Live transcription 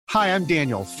Hi, I'm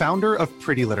Daniel, founder of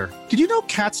Pretty Litter. Did you know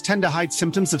cats tend to hide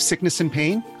symptoms of sickness and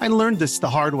pain? I learned this the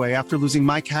hard way after losing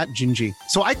my cat, Gingy.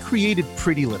 So I created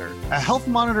Pretty Litter, a health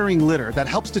monitoring litter that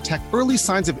helps detect early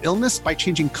signs of illness by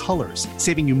changing colors,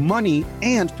 saving you money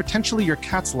and potentially your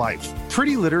cat's life.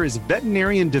 Pretty Litter is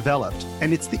veterinarian developed,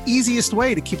 and it's the easiest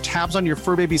way to keep tabs on your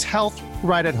fur baby's health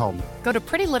right at home. Go to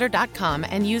prettylitter.com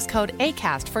and use code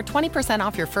ACAST for 20%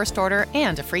 off your first order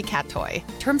and a free cat toy.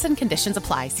 Terms and conditions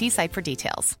apply. See site for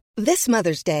details. This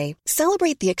Mother's Day,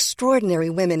 celebrate the extraordinary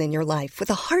women in your life with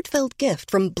a heartfelt gift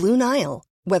from Blue Nile.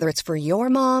 Whether it's for your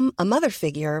mom, a mother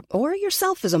figure, or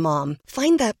yourself as a mom,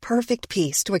 find that perfect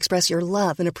piece to express your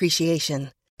love and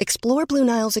appreciation. Explore Blue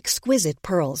Nile's exquisite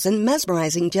pearls and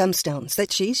mesmerizing gemstones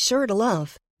that she's sure to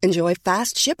love. Enjoy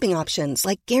fast shipping options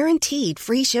like guaranteed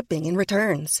free shipping and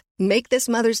returns. Make this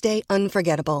Mother's Day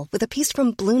unforgettable with a piece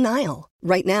from Blue Nile.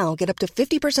 Right now, get up to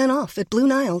 50% off at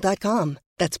BlueNile.com.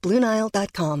 That's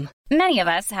BlueNile.com. Many of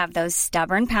us have those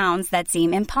stubborn pounds that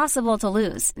seem impossible to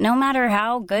lose, no matter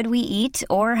how good we eat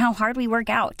or how hard we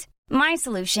work out. My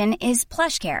solution is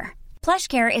PlushCare.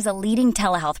 PlushCare is a leading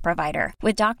telehealth provider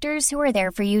with doctors who are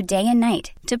there for you day and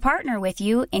night to partner with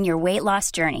you in your weight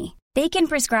loss journey. They can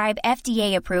prescribe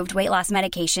FDA-approved weight loss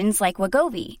medications like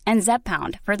Wegovy and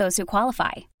Zepbound for those who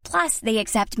qualify. Plus, they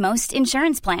accept most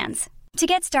insurance plans. To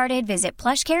get started, visit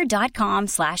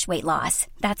plushcare.com/weightloss.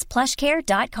 That's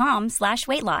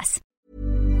plushcare.com/weightloss.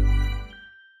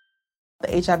 The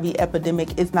HIV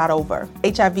epidemic is not over.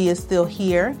 HIV is still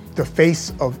here. The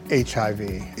face of HIV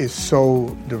is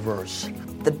so diverse.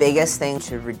 The biggest thing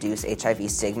to reduce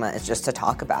HIV stigma is just to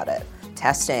talk about it.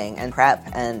 Testing and PrEP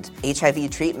and HIV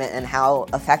treatment and how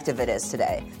effective it is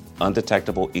today.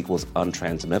 Undetectable equals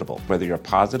untransmittable. Whether you're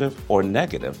positive or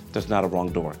negative, there's not a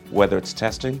wrong door. Whether it's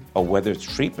testing or whether it's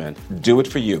treatment, do it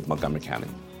for you, Montgomery County.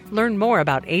 Learn more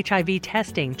about HIV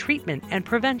testing, treatment, and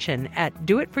prevention at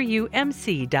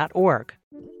doitforyoumc.org.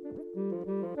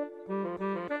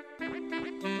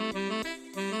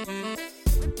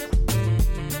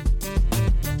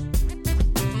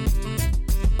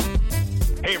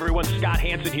 Hey everyone, Scott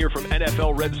Hansen here from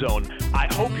NFL Red Zone. I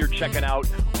hope you're checking out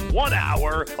 1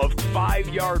 hour of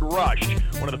 5-Yard Rush,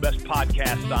 one of the best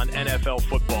podcasts on NFL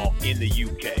football in the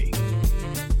UK.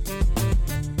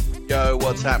 Yo,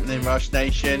 what's happening, Rush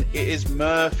Nation? It is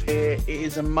Murph here. It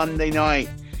is a Monday night.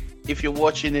 If you're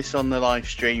watching this on the live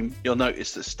stream, you'll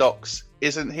notice that Stocks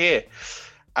isn't here.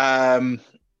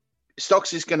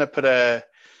 Stocks is going to put a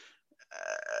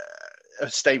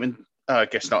statement. I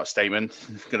guess not a statement.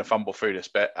 I'm going to fumble through this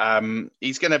bit.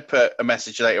 He's going to put a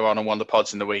message later on one of the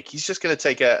pods in the week. He's just going to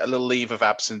take a little leave of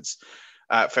absence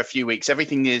for a few weeks.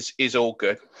 Everything is all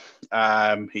good.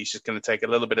 He's just going to take a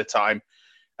little bit of time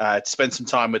to spend some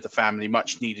time with the family,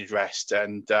 much needed rest.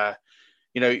 And, the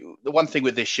one thing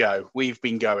with this show, we've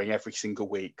been going every single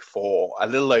week for a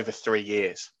little over 3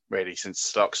 years, really, since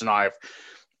Stocks and I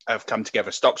have come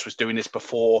together. Stocks was doing this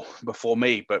before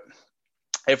me, but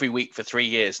every week for 3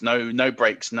 years, no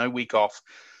breaks, no week off.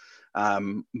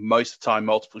 Most of the time,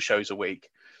 multiple shows a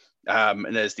week.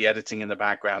 And there's the editing in the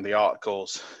background, the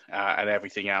articles, and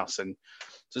everything else. And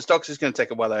so Stocks is going to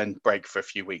take a well-earned break for a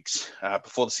few weeks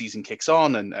before the season kicks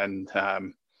on. And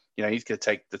he's going to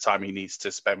take the time he needs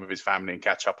to spend with his family and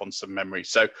catch up on some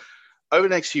memories. So over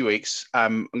the next few weeks,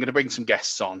 I'm going to bring some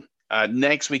guests on.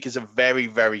 Next week is a very,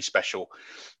 very special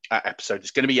episode. It's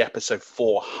going to be episode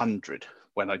 400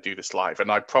 when I do this live. And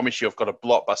I promise you, I've got a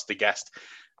blockbuster guest,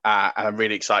 and I'm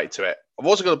really excited to it. I've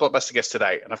also got a blockbuster guest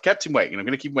today, and I've kept him waiting. I'm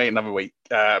going to keep him waiting another week,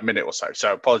 minute or so.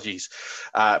 So apologies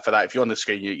for that. If you're on the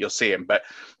screen, you'll see him. But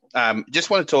just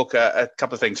want to talk a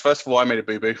couple of things. First of all, I made a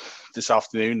boo-boo this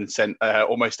afternoon and sent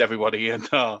almost everybody in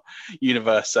our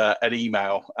universe an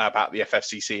email about the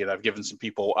FFCC, and I've given some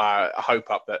people a hope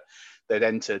up that they'd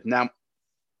entered. Now,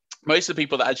 most of the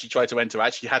people that actually tried to enter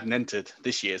actually hadn't entered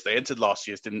this year's. They entered last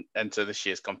year's, didn't enter this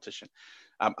year's competition.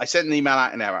 I sent an email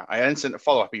out in error. I then sent a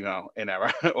follow-up email in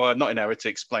error, or not in error, to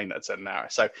explain that it's an error.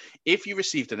 So if you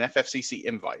received an FFCC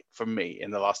invite from me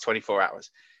in the last 24 hours,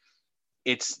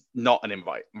 it's not an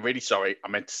invite. I'm really sorry. I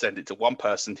meant to send it to one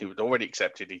person who had already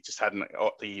accepted. He just hadn't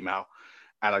got the email,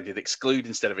 and I did exclude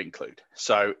instead of include.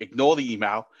 So ignore the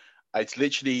email. It's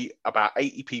literally about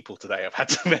 80 people today I've had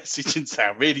to message and say,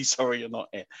 I'm really sorry you're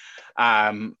not in.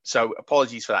 So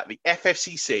apologies for that. The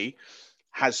FFCC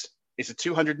is a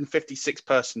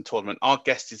 256-person tournament. Our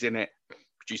guest is in it.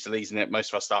 Producer Lee's in it.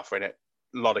 Most of our staff are in it.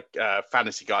 A lot of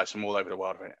fantasy guys from all over the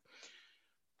world are in it.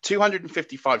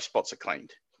 255 spots are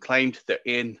claimed. They're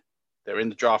in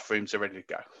the draft rooms. They're ready to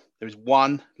go. There is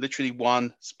literally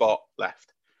one spot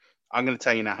left. I'm going to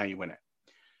tell you now how you win it.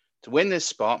 To win this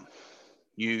spot,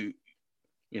 you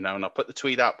and I'll put the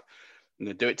tweet up. I'm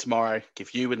going to do it tomorrow.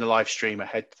 Give you and the live stream a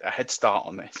head start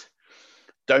on this.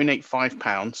 Donate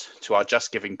 £5 to our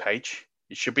Just Giving page.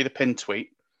 It should be the pinned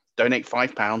tweet. Donate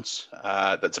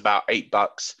 £5. That's about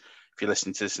 $8 if you're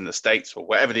listening to this in the States, or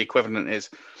whatever the equivalent is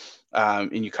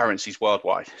in your currencies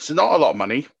worldwide. So not a lot of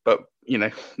money, but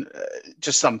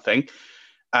just something.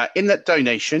 In that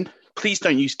donation, please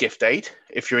don't use gift aid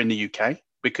if you're in the UK,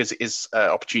 because it is an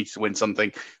opportunity to win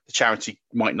something. The charity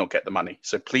might not get the money.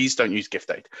 So please don't use gift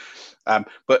aid.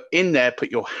 But in there, put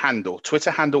your handle,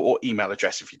 Twitter handle or email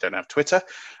address if you don't have Twitter,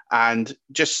 and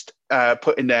just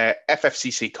put in there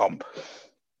FFCC comp.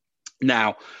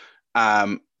 Now,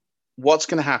 what's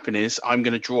going to happen is I'm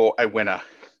going to draw a winner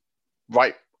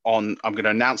I'm going to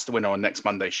announce the winner on next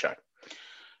Monday's show.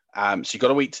 So you've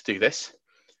got a week to do this.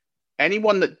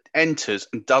 Anyone that enters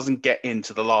and doesn't get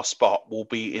into the last spot will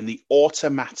be in the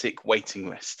automatic waiting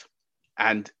list.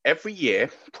 And every year,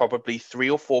 probably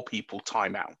 3 or 4 people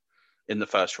time out in the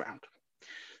first round.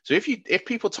 So if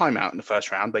people time out in the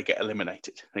first round, they get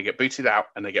eliminated. They get booted out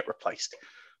and they get replaced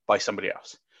by somebody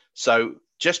else. So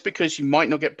just because you might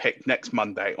not get picked next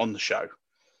Monday on the show,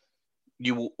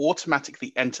 you will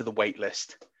automatically enter the wait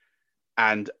list.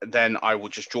 And then I will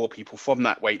just draw people from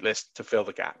that wait list to fill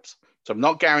the gaps. So I'm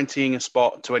not guaranteeing a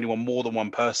spot to anyone more than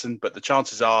one person, but the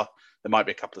chances are there might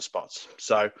be a couple of spots.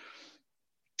 So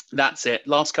that's it.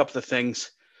 Last couple of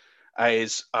things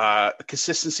is the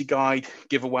consistency guide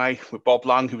giveaway with Bob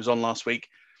Lung, who was on last week.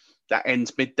 That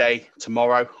ends midday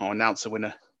tomorrow. I'll announce the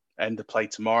winner end of play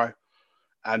tomorrow.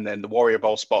 And then the Warrior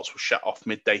Bowl spots will shut off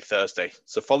midday Thursday.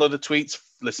 So follow the tweets,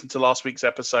 listen to last week's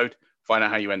episode, find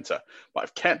out how you enter. But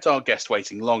I've kept our guest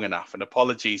waiting long enough, and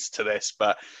apologies to this,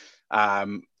 but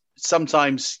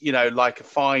sometimes, like a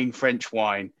fine French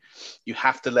wine, you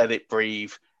have to let it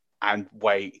breathe and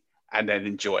wait and then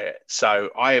enjoy it. So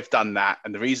I have done that.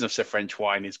 And the reason I've said French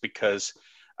wine is because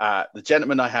the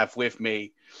gentleman I have with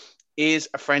me is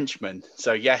a Frenchman.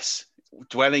 So yes,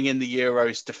 dwelling in the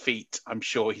Euros defeat, I'm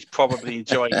sure he's probably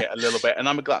enjoying it a little bit. And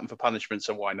I'm a glutton for punishment,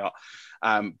 so why not?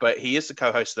 But he is the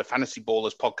co-host of the Fantasy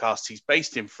Ballers podcast. He's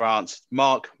based in France.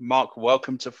 Mark,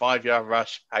 welcome to 5 Yard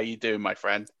Rush. How you doing, my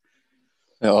friend?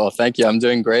 Oh, thank you. I'm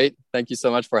doing great. Thank you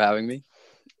so much for having me.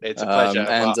 It's a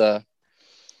pleasure.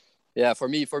 Yeah, for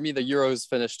me, the Euros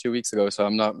finished 2 weeks ago, so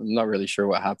I'm not really sure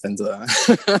what happened.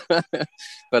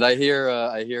 But I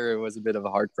hear it was a bit of a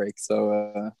heartbreak,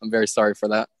 so I'm very sorry for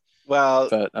that. Well,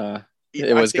 but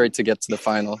it was great to get to the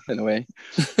final in a way.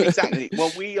 Exactly.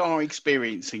 Well, we are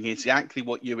experiencing exactly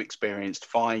what you experienced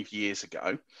 5 years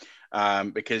ago,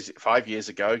 because 5 years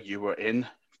ago you were in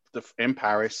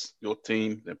Paris, your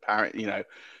team,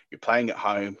 you're playing at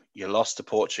home. You lost to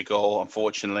Portugal,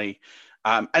 unfortunately.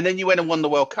 And then you went and won the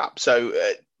World Cup. So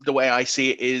the way I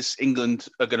see it is England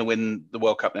are going to win the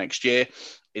World Cup next year.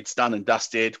 It's done and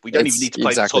dusted. We don't even need to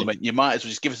play the tournament. You might as well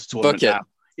just give us a tournament now.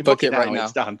 You book it right now.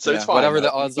 It's done. So it's fine. Whatever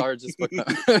the odds are, just book them.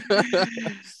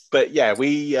 But yeah,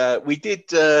 we did,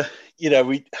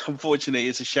 we unfortunately,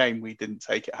 it's a shame we didn't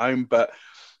take it home. But,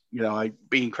 I'd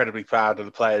be incredibly proud of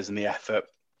the players and the effort.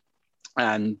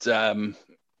 And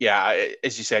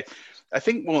as you said, I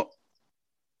think I'm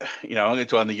going to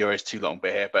dwell on the Euros too long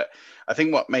bit here, but I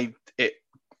think what made it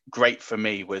great for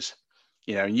me was,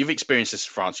 and you've experienced this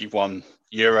in France, you've won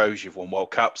Euros, you've won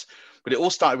World Cups, but it all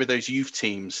started with those youth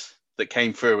teams that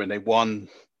came through and they won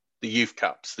the youth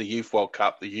cups, the youth World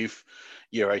Cup, the youth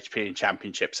European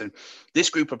Championships. And this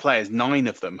group of players, 9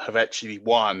 of them have actually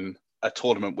won a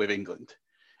tournament with England.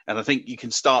 And I think you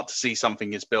can start to see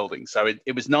something is building. So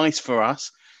it was nice for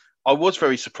us. I was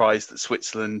very surprised that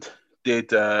Switzerland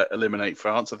did eliminate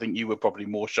France. I think you were probably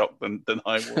more shocked than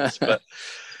I was, but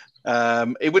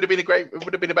it would have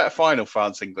been a better final,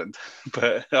 France-England.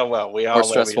 But we are more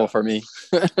stressful for me.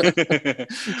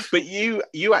 But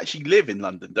you actually live in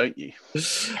London, don't you?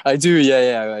 I do.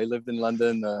 Yeah. I lived in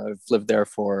London. I've lived there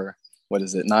for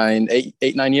 9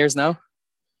 years now.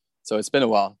 So it's been a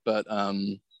while, but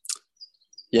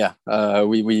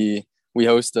we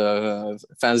host a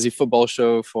fantasy football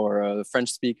show for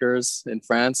French speakers in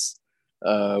France.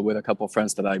 With a couple of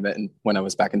friends that I met when I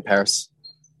was back in Paris.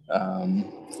 And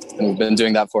we've been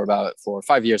doing that for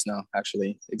 5 years now,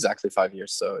 actually, exactly 5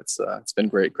 years. So it's been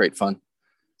great fun.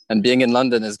 And being in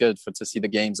London is good to see the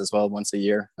games as well once a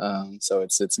year. So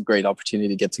it's a great opportunity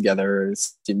to get together,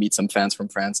 to meet some fans from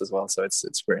France as well. So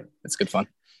it's great. It's good fun.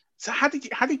 So how did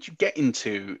you get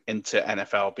into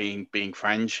NFL, being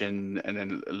French and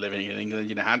then living in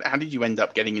England? How did you end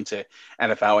up getting into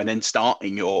NFL and then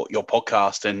starting your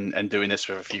podcast and doing this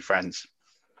with a few friends?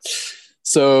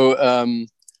 So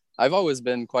I've always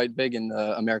been quite big in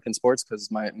American sports because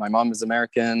my mom is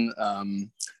American.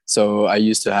 So I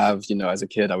used to have, as a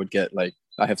kid, I would get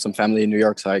I have some family in New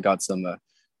York, so I got some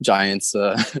Giants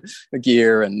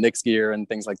gear and Knicks gear and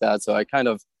things like that. So I kind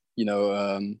of,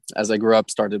 as I grew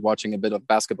up, started watching a bit of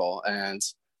basketball. And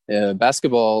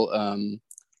basketball,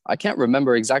 I can't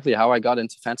remember exactly how I got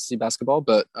into fantasy basketball,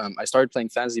 but I started playing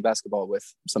fantasy basketball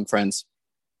with some friends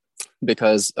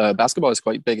because basketball is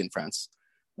quite big in France.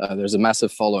 There's a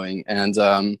massive following. And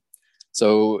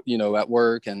so, at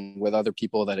work and with other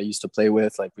people that I used to play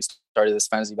with, we started this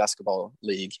fantasy basketball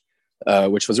league,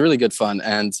 which was really good fun.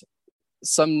 And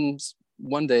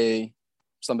one day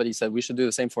somebody said we should do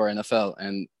the same for our NFL.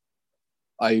 And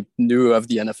I knew of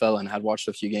the NFL and had watched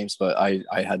a few games, but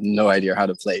I had no idea how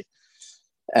to play.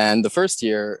 And the first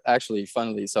year, actually,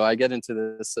 funnily, so I get into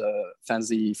this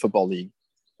fantasy football league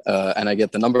and I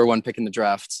get the number 1 pick in the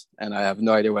draft and I have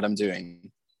no idea what I'm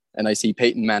doing. And I see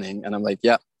Peyton Manning and I'm like,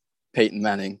 yeah, Peyton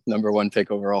Manning, number 1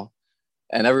 pick overall.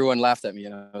 And everyone laughed at me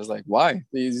and I was like, why?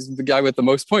 He's the guy with the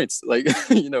most points. Why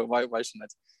shouldn't I?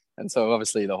 And so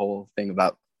obviously the whole thing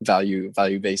about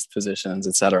value-based positions,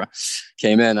 etc.,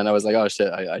 came in and I was like, oh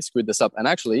shit, I screwed this up. And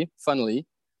actually, funnily,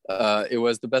 it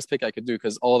was the best pick I could do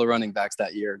because all the running backs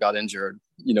that year got injured,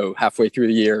 halfway through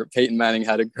the year. Peyton Manning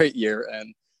had a great year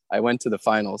and I went to the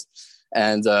finals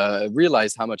and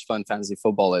realized how much fun fantasy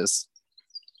football is.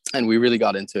 And we really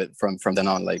got into it from then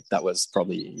on. That was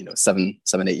probably,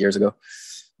 7-8 years ago.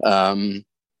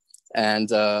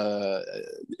 And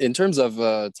in terms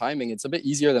of timing, it's a bit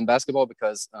easier than basketball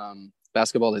because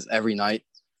basketball is every night.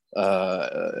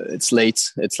 It's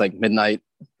late. It's midnight,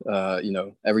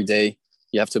 every day.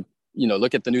 You have to,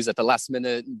 look at the news at the last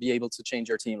minute, be able to change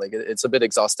your team. It's a bit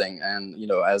exhausting. And,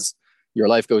 as your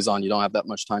life goes on, you don't have that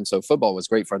much time. So football was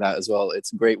great for that as well.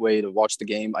 It's a great way to watch the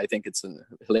game. I think it's a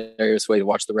hilarious way to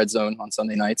watch the Red Zone on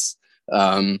Sunday nights.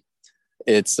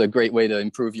 It's a great way to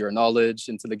improve your knowledge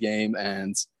into the game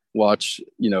and watch,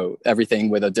 everything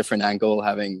with a different angle,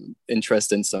 having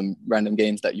interest in some random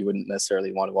games that you wouldn't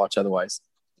necessarily want to watch otherwise,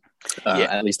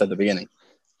 at least at the beginning.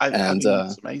 I think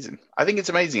it's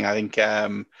amazing. I think,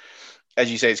 as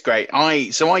you say, it's great. I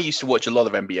used to watch a lot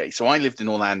of NBA. So I lived in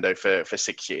Orlando for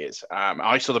 6 years.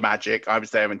 I saw the Magic. I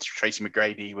was there when Tracy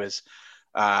McGrady was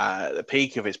the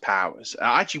peak of his powers.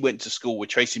 I actually went to school with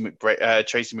Tracy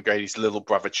McGrady's little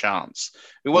brother Chance,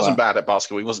 who wasn't bad at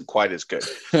basketball. He wasn't quite as good.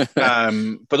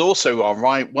 But also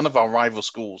one of our rival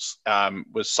schools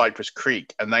was Cypress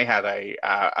Creek, and they had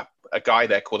a guy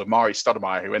there called Amari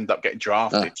Stoudemire who ended up getting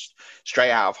drafted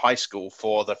straight out of high school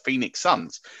for the Phoenix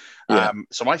Suns. Yeah.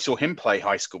 So I saw him play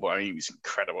high school, but he was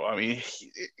incredible. The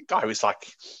guy was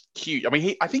huge.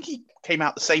 I think he came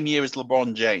out the same year as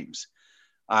LeBron James.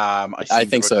 I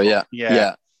think so.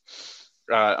 Yeah.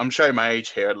 I'm showing my age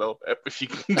here a little bit, if you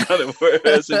can kind of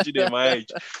engineer my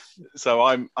age. So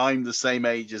I'm the same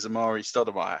age as Amari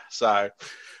Stoudemire. So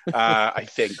I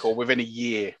think, or within a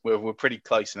year, we're pretty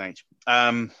close in age.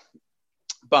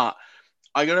 But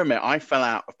I got to admit, I fell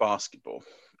out of basketball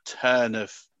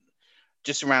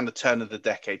just around the turn of the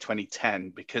decade, 2010,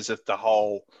 because of the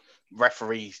whole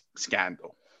referee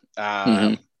scandal.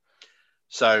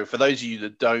 So for those of you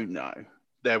that don't know,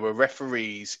 there were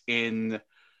referees in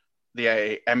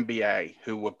the NBA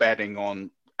who were betting on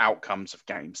outcomes of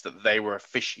games that they were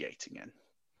officiating in.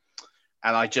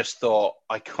 And I just thought,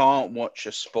 I can't watch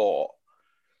a sport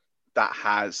that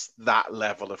has that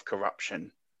level of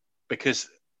corruption, because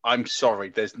I'm sorry,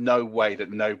 there's no way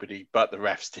that nobody but the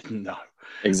refs didn't know.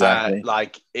 Exactly.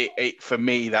 It for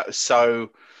me, that was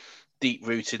so deep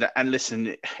rooted. And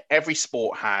listen, every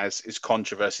sport has its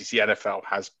controversies. The NFL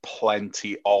has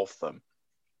plenty of them.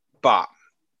 But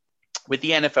with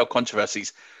the NFL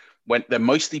controversies, when they're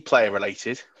mostly player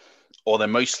related or they're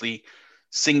mostly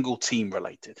single team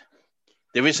related,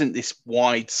 there isn't this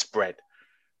widespread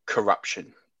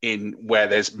corruption in where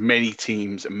there's many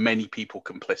teams and many people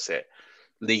complicit,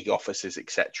 league officers,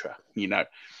 etc.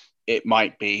 It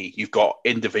might be you've got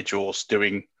individuals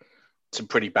doing some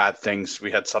pretty bad things. We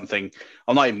had something,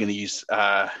 I'm not even going to use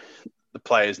the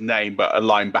player's name, but a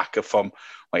linebacker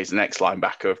he's an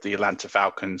ex-linebacker of the Atlanta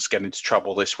Falcons, getting into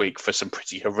trouble this week for some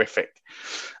pretty horrific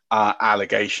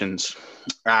allegations.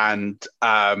 And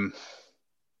I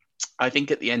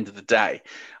think at the end of the day,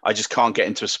 I just can't get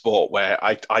into a sport where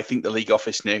I think the league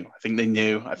office knew. I think they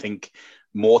knew. I think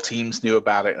more teams knew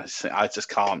about it. I just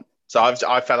can't. So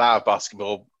I fell out of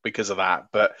basketball because of that.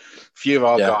 But a few of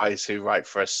our guys who write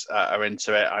for us are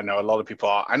into it. I know a lot of people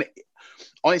are. And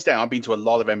honestly, I've been to a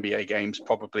lot of NBA games,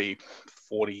 probably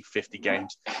 40, 50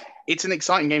 games. It's an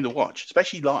exciting game to watch,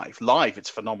 especially live. Live, it's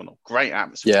phenomenal. Great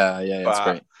atmosphere. Yeah, it's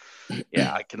great.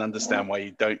 Yeah, I can understand why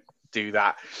you don't do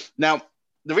that. Now,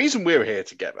 the reason we're here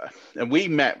together, and we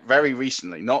met very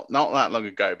recently, not that long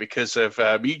ago, because of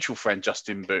a mutual friend,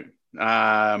 Justin Boone.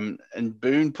 And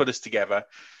Boone put us together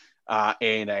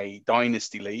in a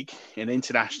dynasty league, an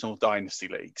international dynasty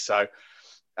league. So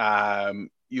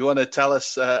you want to tell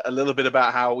us a little bit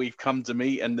about how we've come to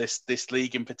meet and this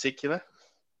league in particular?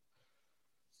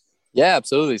 Yeah,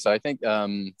 absolutely. So I think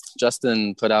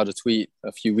Justin put out a tweet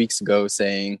a few weeks ago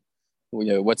saying,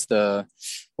 what's the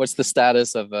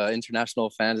status of international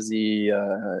fantasy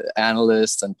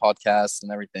analysts and podcasts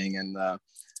and everything,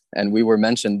 and we were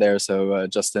mentioned there. So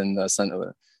Justin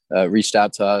reached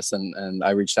out to us, and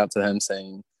I reached out to him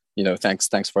saying,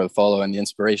 thanks for the follow and the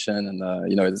inspiration, and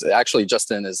actually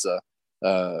Justin is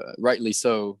rightly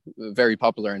so very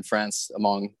popular in France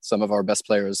among some of our best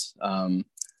players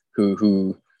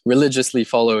who religiously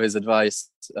follow his advice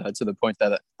to the point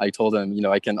that I told him,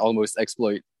 I can almost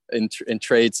exploit in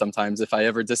trade sometimes if I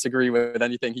ever disagree with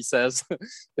anything he says.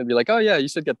 He'll be like, oh yeah, you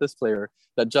should get this player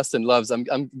that Justin loves.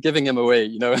 I'm giving him away,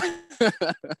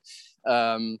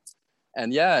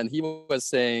 and he was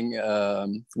saying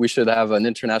we should have an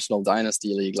international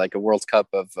dynasty league, like a World Cup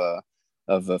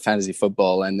of fantasy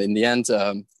football. And in the end,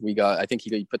 I think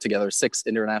he put together six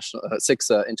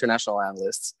international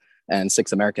analysts and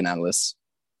 6 American analysts.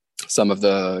 Some of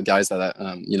the guys that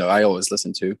I always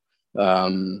listen to.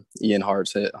 Ian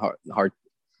Hartitz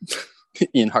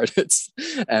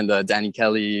and Danny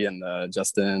Kelly and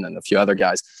Justin and a few other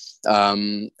guys,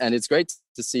 and it's great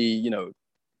to see.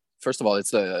 First of all,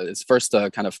 it's first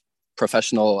kind of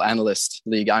professional analyst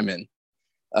league I'm in,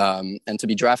 and to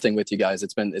be drafting with you guys,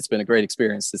 it's been a great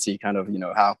experience to see kind of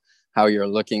how you're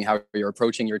looking, how you're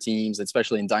approaching your teams,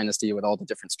 especially in Dynasty with all the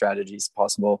different strategies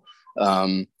possible,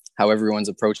 how everyone's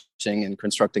approaching and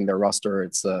constructing their roster.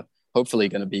 It's hopefully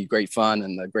going to be great fun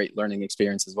and a great learning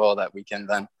experience as well that we can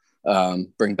then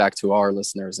bring back to our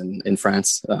listeners in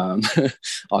France on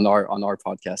our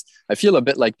podcast. I feel a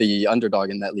bit like the underdog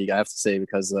in that league, I have to say,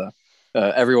 because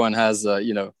everyone has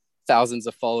thousands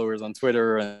of followers on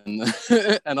Twitter and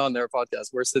and on their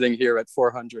podcast. We're sitting here at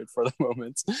 400 for the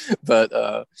moment,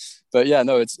 but yeah,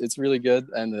 no, it's really good,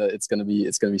 and it's gonna be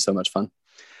so much fun.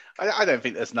 I don't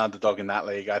think there's an underdog in that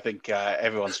league. I think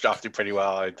everyone's drafted pretty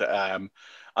well.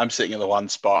 I'm sitting at the one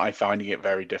spot. I'm finding it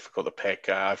very difficult to pick.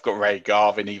 I've got Ray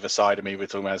Garvin either side of me. We're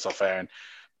talking about off air, and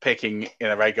picking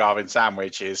in a Ray Garvin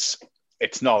sandwich it's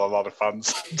not a lot of fun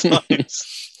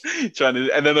sometimes.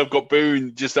 And then I've got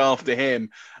Boone just after him.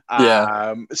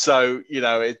 So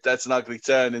that's an ugly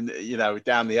turn, and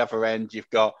down the other end you've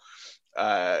got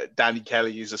Danny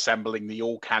Kelly, who's assembling the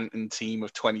All Canton team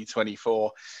of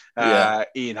 2024.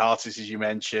 Ian Hartitz, as you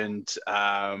mentioned.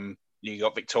 You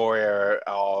got Victoria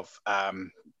of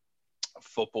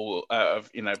football, Ball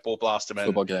Blasterman,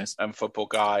 football guys, and football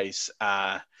guys.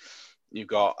 You've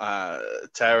got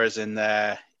Tara's in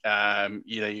there.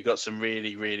 You've got some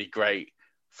really, really great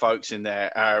folks in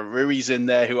there. Rui's in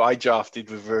there, who I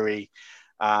drafted with Rui.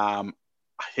 I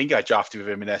think I drafted with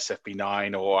him in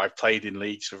SFB9, or I've played in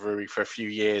leagues with Rui for a few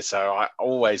years. So I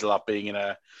always love being in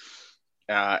a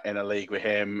league with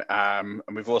him. And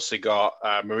we've also got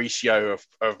Mauricio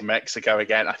of Mexico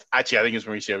again. I think it was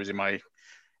Mauricio was in my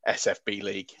SFB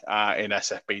league in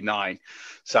SFB9.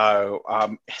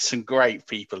 So some great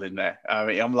people in there. I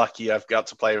mean, I'm lucky I've got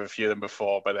to play with a few of them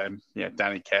before, but then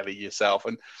Danny Kelly, yourself,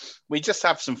 and we just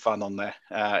have some fun on there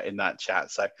in that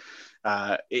chat. So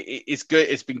it's good.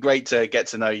 It's been great to get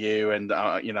to know you, and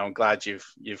I'm glad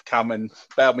you've come and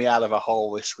bailed me out of a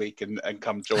hole this week and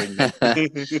come join me.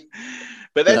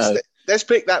 But let's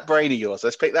pick that brain of yours.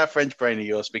 Let's pick that French brain of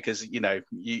yours, because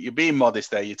you're being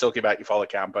modest there. You're talking about your follow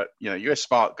count, but you're a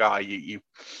smart guy. You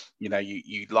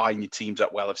line your teams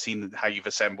up well. I've seen how you've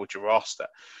assembled your roster.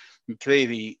 You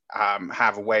clearly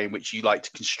have a way in which you like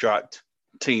to construct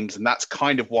teams, and that's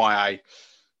kind of why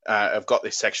I've got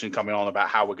this section coming on about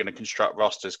how we're going to construct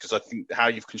rosters, because I think how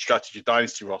you've constructed your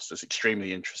dynasty roster is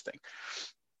extremely interesting.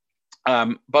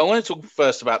 But I want to talk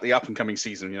first about the up and coming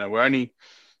season. We're only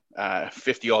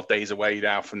 50 odd days away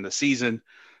now from the season.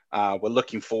 We're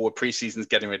looking forward. Preseason's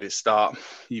getting ready to start,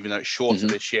 even though it's shorter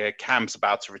this year. Cam's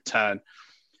about to return.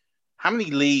 How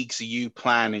many leagues are you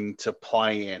planning to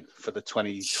play in for the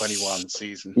 2021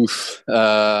 season?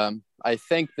 I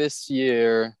think this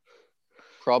year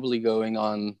probably going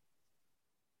on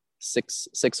six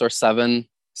or seven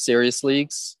serious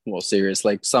leagues. Well, serious,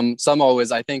 like some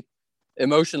always, I think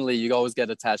emotionally you always get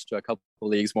attached to a couple of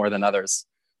leagues more than others,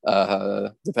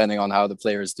 depending on how the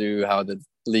players do, how the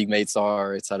league mates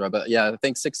are, etc. But yeah, I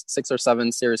think six or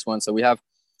seven serious ones. So we have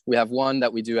one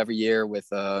that we do every year with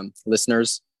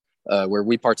listeners, where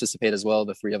we participate as well,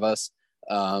 the three of us.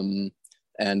 And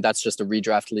And that's just a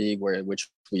redraft league which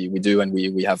we do, and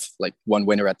we have like one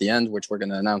winner at the end, which we're going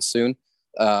to announce soon.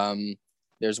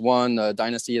 There's one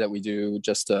dynasty that we do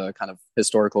just kind of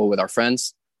historical with our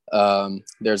friends.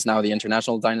 There's now the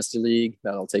International Dynasty League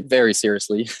that I'll take very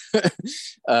seriously.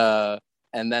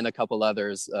 And then a couple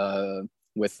others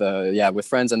with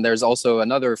friends. And there's also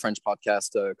another French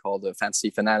podcast called Fantasy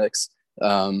Fanatics.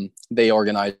 They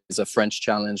organize a French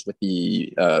challenge with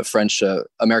the French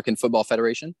American Football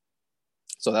Federation.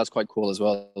 So that's quite cool as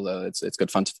well. It's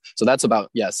good fun. So that's about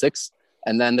 6.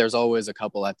 And then there's always a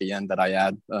couple at the end that I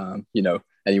add,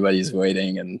 anybody's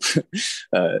waiting and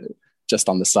just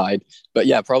on the side. But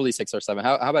yeah, probably 6 or 7.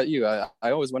 How about you? I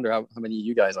always wonder how many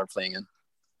you guys are playing in.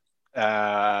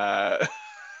 Can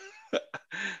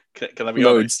I be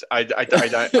honest? I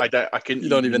can. You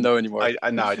don't even know anymore.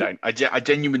 No, I don't. I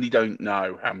genuinely don't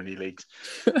know how many leagues.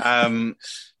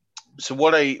 So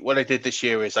what I did this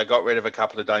year is I got rid of a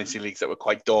couple of dynasty leagues that were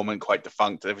quite dormant, quite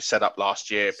defunct. They were set up last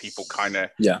year. People kind of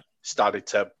started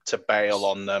to bail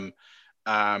on them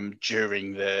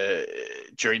during the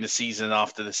season,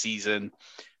 after the season.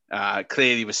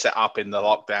 Clearly was set up in the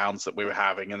lockdowns that we were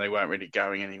having, and they weren't really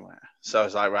going anywhere. So I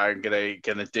was like, right, I'm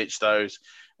gonna ditch those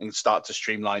and start to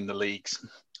streamline the leagues.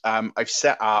 I've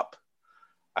set up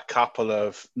a couple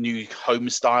of new home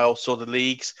style sort of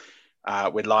leagues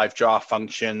with live draft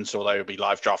functions, although it'll be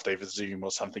live draft over Zoom or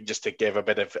something, just to give a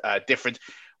bit of different,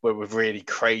 with really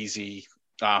crazy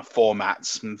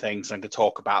formats and things, and to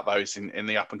talk about those in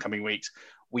the up and coming weeks.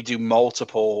 We do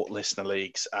multiple listener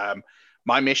leagues.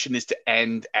 My mission is to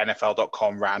end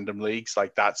NFL.com random leagues.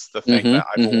 Like, that's the thing that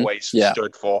I've always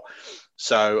stood for.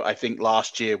 So I think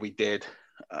last year we did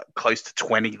close to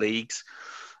 20 leagues.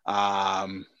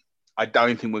 I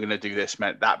don't think we're going to do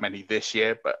that many this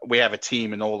year, but we have a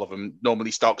team in all of them.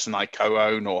 Normally Stocks and I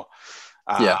co-own,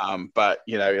 but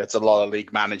it's a lot of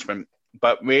league management.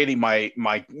 But really my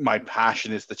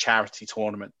passion is the charity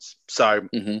tournaments. So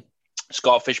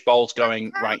Scottish Bowl's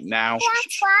going right now.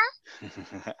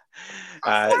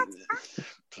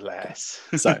 Bless.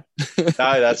 So no,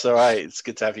 that's all right. It's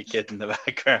good to have your kid in the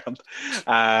background.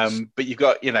 But you've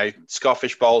got,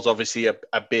 Scottish Bowl's obviously a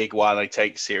big one I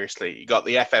take seriously. You got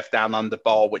the FF Down Under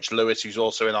Bowl, which Lewis, who's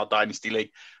also in our Dynasty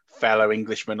League, fellow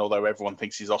Englishman, although everyone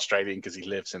thinks he's Australian because he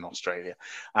lives in Australia.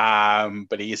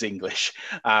 But he is English.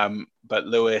 But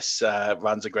Lewis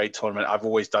runs a great tournament. I've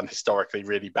always done historically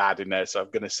really bad in there, so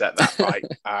I'm going to set that right.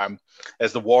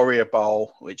 There's the Warrior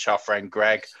Bowl, which our friend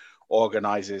Greg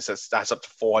organizes. That's up to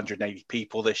 480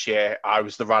 people this year. I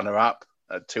was the runner-up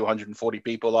at 240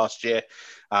 people last year.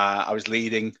 I was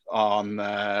leading on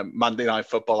Monday Night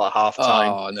Football at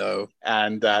halftime. Oh, no.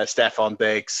 And Stefan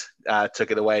Diggs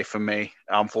took it away from me,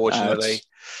 unfortunately. Ouch.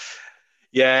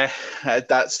 Yeah,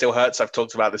 that still hurts. I've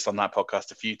talked about this on that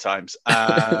podcast a few times.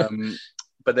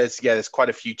 But there's quite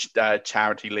a few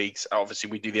charity leagues.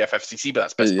 Obviously, we do the FFCC, but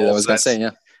that's best ball. I was going to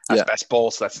say, that's best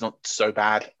ball, so that's not so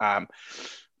bad.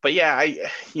 But yeah, I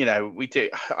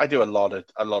do a lot of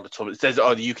tournaments. There's the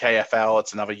UKFL.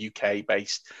 It's another UK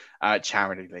based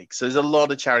charity league. So there's a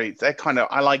lot of charities. I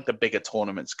like the bigger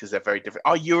tournaments because they're very different.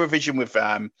 Oh, Eurovision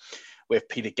with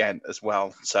Peter Gent as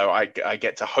well. So I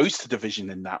get to host a division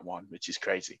in that one, which is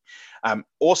crazy.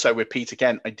 Also with Peter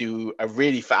Gent, I do a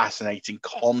really fascinating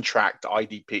auction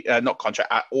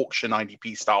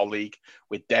IDP style league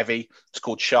with Devi. It's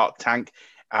called Shark Tank.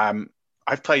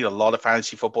 I've played a lot of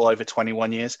fantasy football over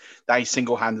 21 years. That is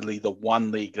single-handedly the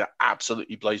one league that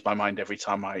absolutely blows my mind every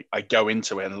time I go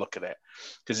into it and look at it.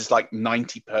 Because it's like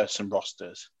 90-person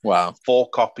rosters. Wow.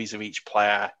 4 copies of each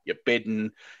player. You bid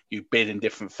in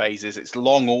different phases. It's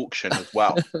long auction as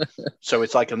well. So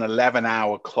it's like an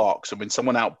 11-hour clock. So when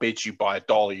someone outbids you by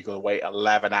 $1, you've got to wait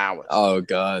 11 hours. Oh,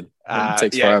 God. It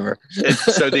takes forever.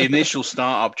 So the initial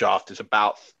startup draft is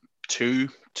about two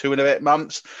and a bit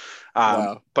months.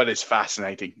 Wow. But it's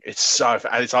fascinating. It's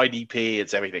IDP,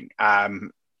 it's everything.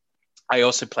 I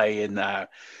also play in an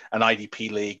IDP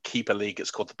league, keeper league.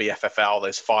 It's called the BFFL.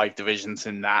 There's 5 divisions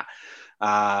in that. So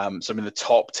I'm in the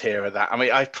top tier of that. I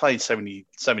mean, I've played so many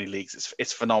leagues.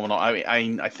 It's phenomenal.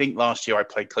 I think last year I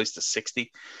played close to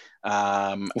 60.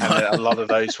 And a lot of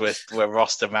those were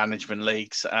roster management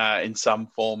leagues in some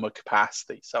form or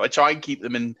capacity. So I try and keep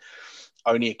them in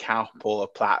only a couple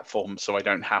of platforms, so I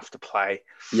don't have to play.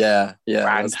 Yeah.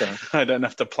 I don't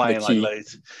have to play like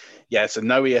loads. Yeah, so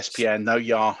no ESPN, no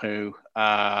Yahoo.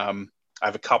 I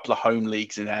have a couple of home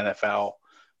leagues in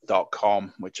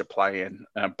NFL.com, which I play in,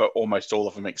 but almost all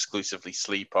of them exclusively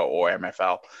Sleeper or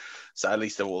MFL. So at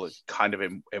least they're all kind of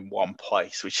in one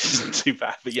place, which isn't too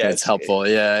bad. But yeah, it's helpful.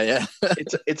 Yeah.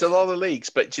 it's a lot of leagues,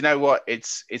 but do you know what?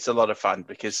 It's a lot of fun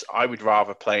because I would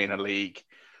rather play in a league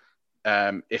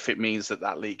if it means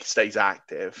that league stays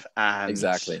active and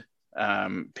exactly.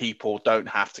 People don't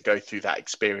have to go through that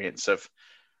experience of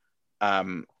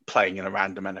playing in a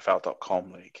random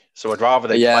NFL.com league. So I'd rather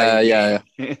they play. Yeah.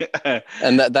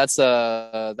 And that's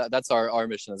our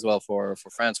mission as well for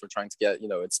France. We're trying to get,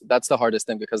 that's the hardest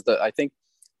thing, because I think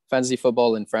fantasy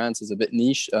football in France is a bit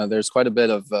niche. There's quite a bit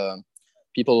of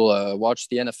people watch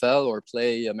the NFL or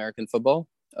play American football,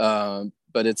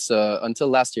 but it's until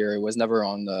last year it was never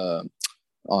on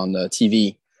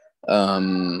TV,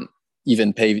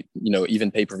 even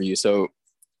pay-per-view. So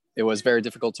it was very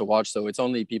difficult to watch. So it's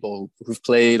only people who've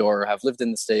played or have lived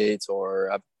in the States or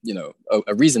have,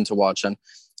 a reason to watch. And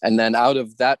then out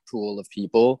of that pool of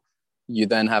people, you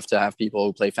then have to have people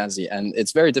who play fantasy. And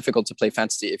it's very difficult to play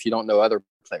fantasy if you don't know other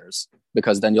players,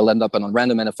 because then you'll end up in a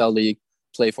random NFL league,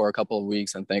 play for a couple of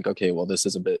weeks and think, okay, well, this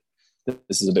is a bit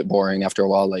boring after a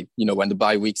while. Like, when the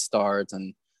bye week starts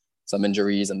and some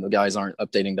injuries and the guys aren't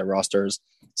updating their rosters.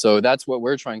 So that's what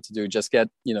we're trying to do. Just get,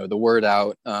 the word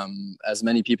out, as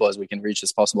many people as we can reach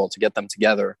as possible, to get them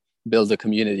together, build a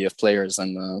community of players,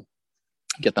 and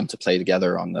get them to play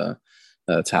together to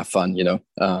have fun,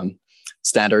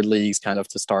 standard leagues kind of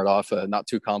to start off, not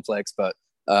too complex, but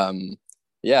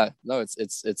it's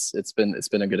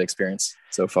been a good experience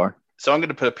so far. So I'm going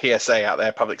to put a PSA out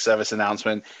there, public service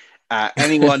announcement.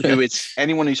 Anyone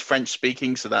who's French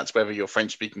speaking, so that's whether you're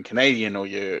French speaking Canadian or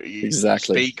you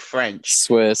speak French,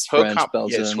 Swiss, French,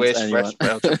 Belgian, Swiss, French,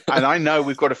 Belgian. And I know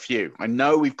we've got a few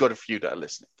that are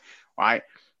listening, right?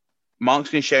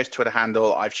 Mark's going to share his Twitter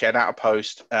handle. I've shared out a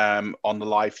post on the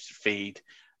live feed.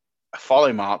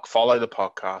 Follow Mark, follow the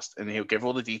podcast, and he'll give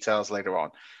all the details later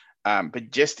on.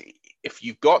 But just if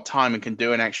you've got time and can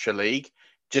do an extra league,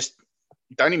 just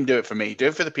don't even do it for me. Do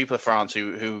it for the people of France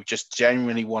who just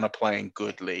genuinely want to play in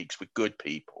good leagues with good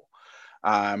people.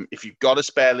 If you've got a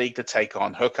spare league to take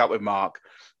on, hook up with Mark.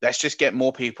 Let's just get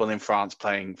more people in France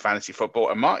playing fantasy football.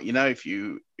 And Mark, if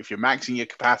you're maxing your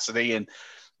capacity and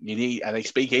they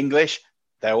speak English,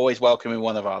 they're always welcome in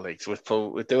one of our leagues.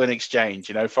 We're doing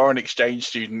exchange, foreign exchange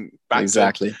student back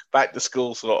to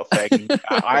school sort of thing.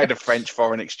 I had a French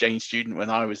foreign exchange student when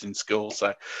I was in school,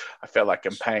 so I feel like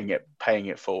I'm paying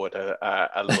it forward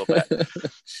a little bit.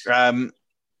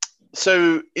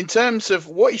 So in terms of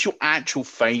what is your actual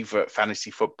favorite fantasy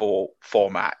football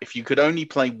format, if you could only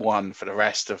play one for the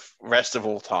rest of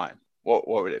all time, what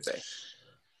would it be?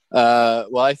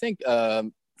 Well, I think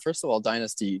first of all,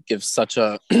 Dynasty gives such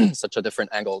a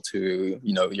different angle to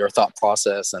your thought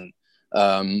process, and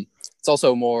it's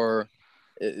also more.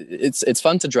 It's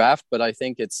fun to draft, but I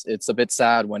think it's a bit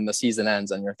sad when the season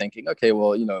ends and you're thinking, okay,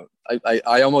 well,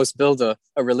 I almost build a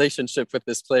relationship with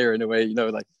this player in a way,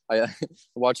 like I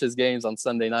watch his games on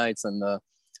Sunday nights, and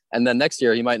then next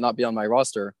year he might not be on my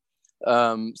roster.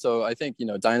 So I think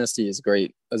Dynasty is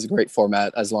great as a great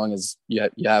format as long as you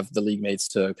have the league mates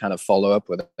to kind of follow up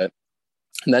with it.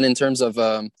 And then in terms of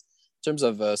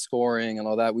scoring and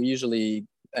all that, we usually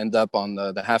end up on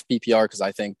the half PPR, because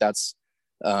I think that's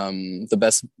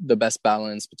the best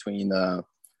balance between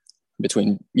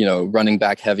running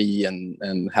back heavy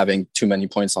and having too many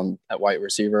points at wide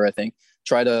receiver. I think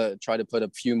try to put a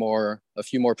few more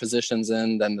positions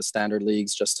in than the standard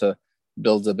leagues, just to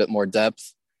build a bit more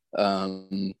depth.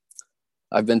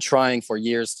 I've been trying for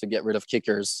years to get rid of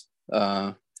kickers,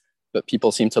 but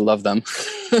people seem to love them.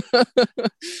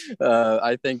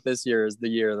 I think this year is the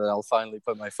year that I'll finally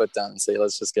put my foot down and say,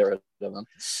 let's just get rid of them.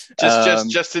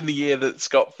 Just in the year that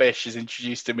Scott Fish has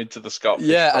introduced him into the Scott Fish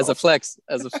style. As a flex.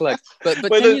 But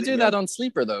can you do that on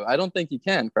Sleeper though? I don't think you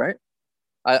can, right?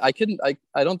 I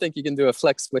don't think you can do a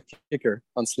flex with kicker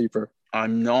on Sleeper.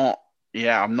 I'm not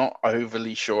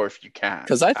overly sure if you can.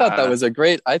 Because I thought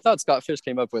I thought Scott Fish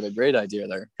came up with a great idea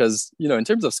there. Because, in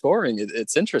terms of scoring,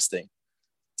 it's interesting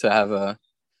to have a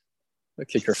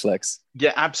kicker flex.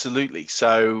 Yeah, absolutely.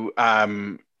 So,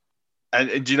 and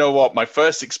do you know what? My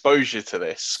first exposure to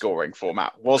this scoring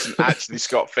format wasn't actually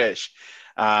Scott Fish.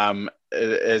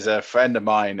 Is a friend of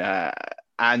mine,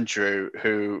 Andrew,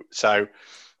 so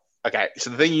the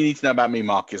thing you need to know about me,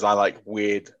 Mark, is I like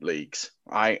weird leagues.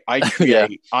 I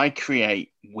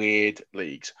create weird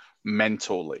leagues,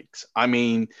 mental leagues. I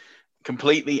mean,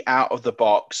 completely out of the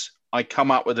box. I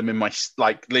come up with them in my,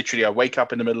 literally I wake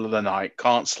up in the middle of the night,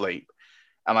 can't sleep,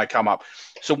 and I come up.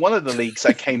 So one of the leagues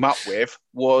I came up with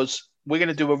was, we're going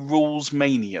to do a Rules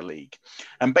Mania League.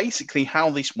 And basically how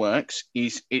this works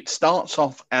is it starts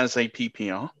off as a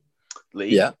PPR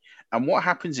league. Yeah. And what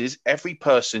happens is every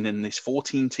person in this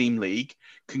 14-team league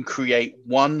can create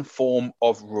one form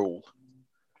of rule.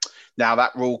 Now,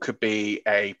 that rule could be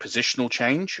a positional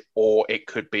change, or it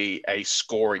could be a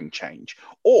scoring change,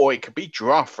 or it could be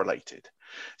draft related.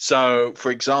 So,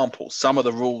 for example, some of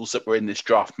the rules that were in this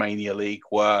Draft Mania League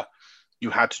were you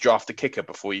had to draft a kicker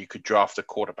before you could draft a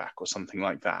quarterback or something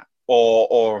like that.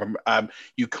 Or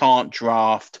you can't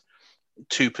draft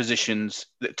two of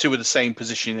the same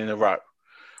position in a row.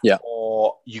 Yeah.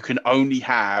 Or you can only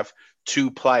have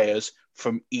two players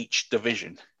from each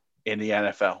division in the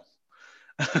NFL.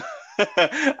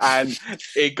 And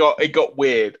it got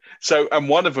weird. So, and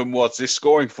one of them was this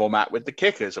scoring format with the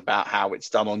kickers about how it's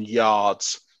done on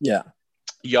yards. Yeah.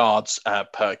 Yards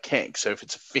per kick. So if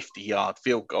it's a 50-yard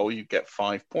field goal, you get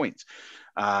 5 points.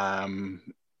 If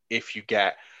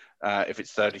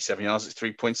it's 37 yards, it's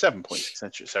 3.7 points,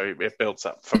 essentially. So it builds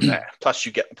up from there. Plus,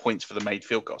 you get the points for the made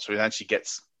field goal. So it actually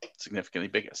gets significantly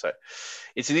bigger. So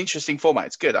it's an interesting format.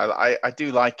 It's good. I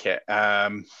do like it.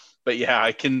 But yeah,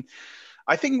 I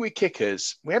think with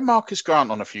kickers, we had Marcus Grant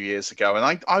on a few years ago,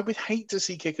 and I would hate to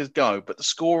see kickers go, but the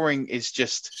scoring is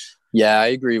just... Yeah, I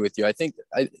agree with you. I think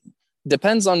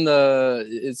depends on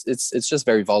it's just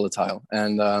very volatile,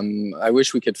 and I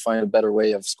wish we could find a better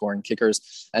way of scoring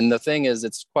kickers. And the thing is,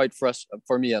 it's quite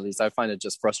for me at least. I find it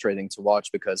just frustrating to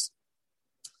watch because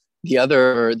the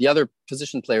other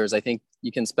position players, I think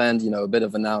you can spend a bit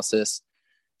of analysis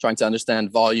trying to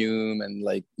understand volume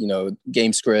and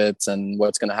game scripts and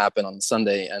what's going to happen on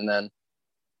Sunday, and then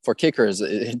for kickers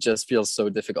it just feels so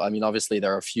difficult. I mean, obviously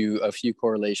there are a few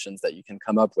correlations that you can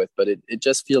come up with, but it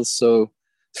just feels so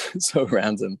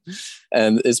random,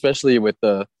 and especially with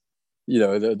the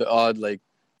odd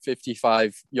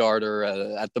 55-yarder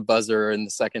at the buzzer in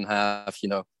the second half,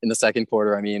 in the second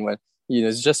quarter. I mean, when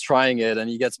he's just trying it and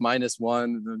he gets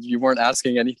 -1, you weren't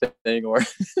asking anything, or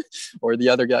the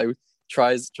other guy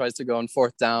tries to go on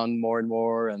fourth down more and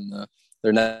more, and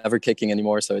they're never kicking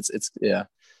anymore. So it's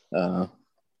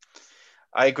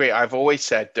I agree. I've always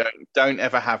said don't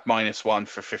ever have -1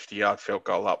 for 50-yard field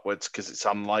goal upwards, because it's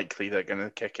unlikely they're going to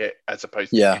kick it as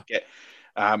opposed to kick it.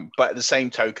 But at the same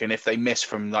token, if they miss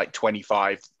from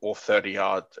 25 or 30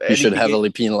 yards, you should heavily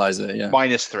penalize it. Yeah,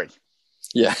 -3.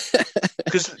 Yeah,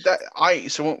 because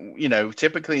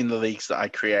typically in the leagues that I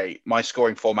create, my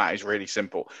scoring format is really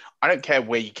simple. I don't care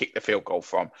where you kick the field goal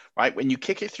from, right? When you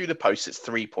kick it through the post, it's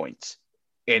 3 points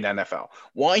in NFL.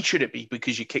 Why should it be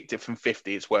because you kicked it from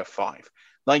 50, it's worth 5?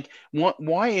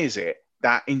 Why is it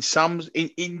that in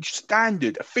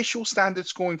official standard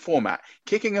scoring format,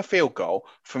 kicking a field goal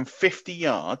from 50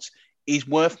 yards is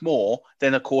worth more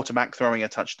than a quarterback throwing a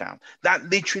touchdown? That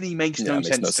literally makes no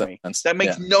sense to me. That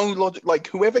makes no logic.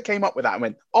 Whoever came up with that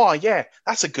went, oh yeah,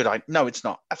 that's a good idea. No, it's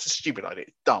not. That's a stupid idea.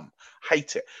 It's dumb.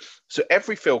 Hate it. So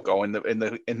every field goal in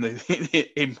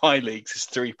my leagues is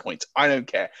 3 points. I don't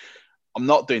care. I'm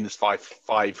not doing this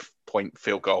 5-point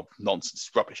field goal nonsense.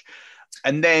 It's rubbish.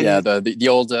 And then the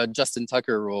old Justin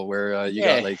Tucker rule where you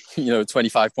got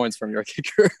 25 points from your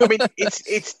kicker. I mean,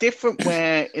 it's different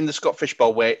where in the Scott Fish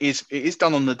Bowl where it is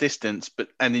done on the distance,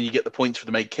 and then you get the points for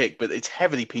the made kick, but it's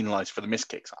heavily penalized for the missed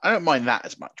kicks. I don't mind that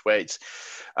as much, where it's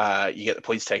you get the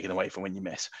points taken away from when you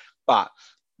miss. But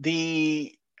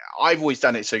I've always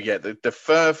done it so the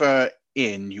further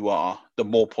in you are, the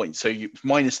more points. So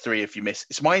 -3 if you miss.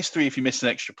 It's -3 if you miss an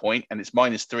extra point, and it's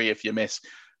 -3 if you miss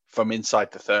from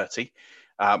inside the 30,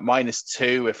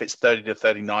 -2 if it's 30 to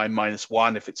 39,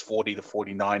 -1 if it's 40 to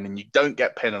 49, and you don't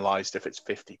get penalized if it's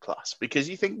 50 plus, because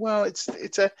you think, well, it's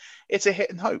a hit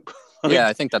and hope. Yeah,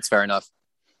 I think that's fair enough.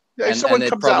 If someone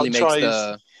comes out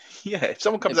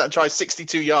and tries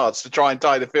 62 yards to try and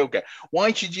tie the field goal,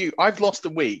 why should you? I've lost a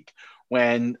week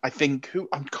when I can't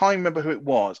remember who it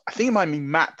was. I think it might be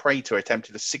Matt Prater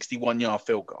attempted a 61-yard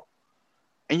field goal,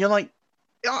 and you're like,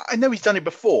 I know he's done it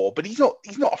before, but he's not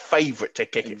a favourite to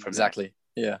kick it from exactly.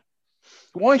 There. Yeah.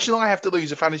 Why should I have to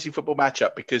lose a fantasy football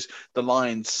matchup because the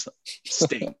Lions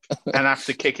stink and have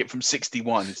to kick it from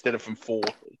 61 instead of from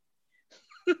 40?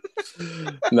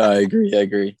 No, I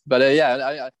agree. But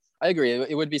I agree.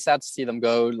 It would be sad to see them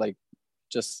go.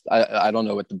 I don't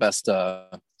know what the best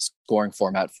scoring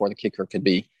format for the kicker could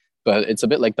be, but it's a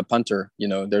bit like the punter.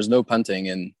 There's no punting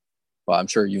in. Well, I'm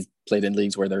sure you've played in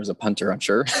leagues where there's a punter, I'm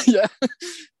sure. Yeah.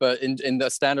 But in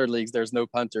the standard leagues, there's no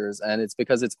punters. And it's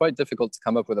because it's quite difficult to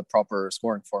come up with a proper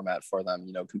scoring format for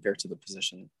them, compared to the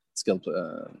position skilled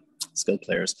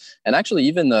players. And actually,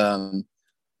 even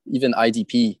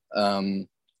IDP,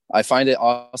 I find it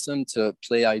awesome to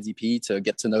play IDP to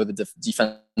get to know the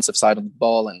defensive side of the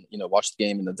ball and, watch the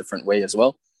game in a different way as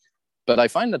well. But I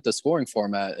find that the scoring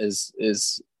format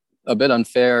is a bit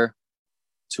unfair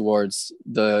towards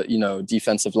the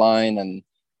defensive line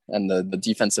and the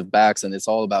defensive backs, and it's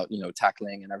all about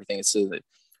tackling and everything. It's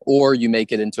or you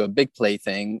make it into a big play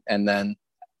thing, and then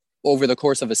over the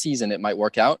course of a season, it might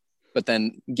work out, but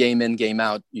then game in, game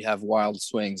out, you have wild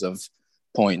swings of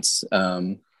points.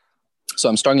 So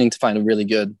I'm struggling to find a really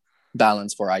good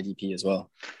balance for IDP as well.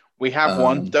 We have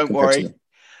one, don't worry.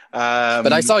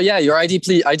 But I saw, your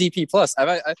IDP plus.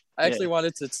 I actually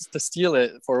wanted to steal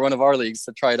it for one of our leagues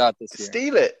to try it out this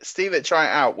year. Steal it, try it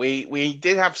out. We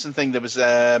did have something that was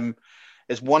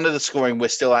is one of the scoring we're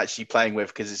still actually playing with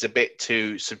because it's a bit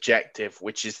too subjective,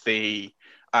 which is the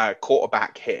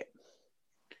quarterback hit.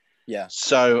 Yeah.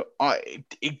 So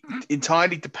it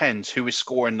entirely depends who is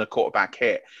scoring the quarterback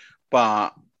hit,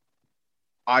 but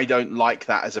I don't like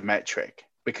that as a metric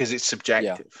because it's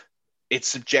subjective. Yeah. It's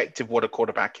subjective what a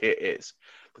quarterback hit is,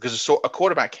 because a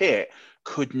quarterback hit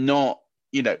could not,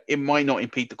 it might not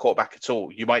impede the quarterback at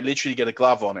all. You might literally get a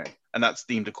glove on it, and that's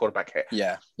deemed a quarterback hit.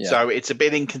 Yeah. So it's a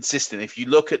bit inconsistent. If you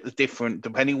look at the different,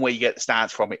 depending on where you get the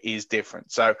stats from, it is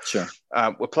different. So sure.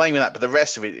 We're playing with that, but the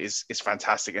rest of it is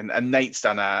fantastic. And Nate's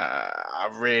done a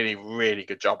really, really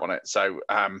good job on it. So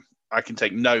I can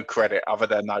take no credit other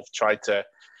than I've tried to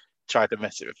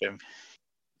mess it with him.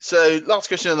 So last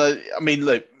question.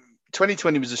 Look,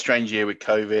 2020 was a strange year with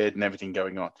COVID and everything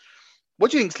going on. What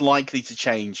do you think is likely to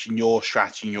change in your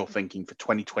strategy and your thinking for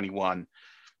 2021,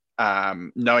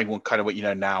 knowing what you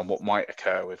know now and what might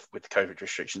occur with COVID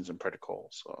restrictions and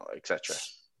protocols, etc.?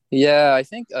 Yeah, I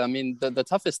think, the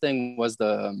toughest thing was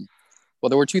there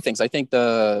were two things. I think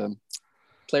the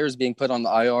players being put on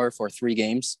the IR for 3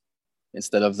 games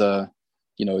instead of the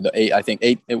 8, I think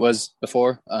 8 it was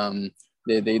before.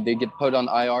 They get put on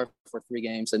IR for 3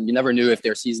 games, and you never knew if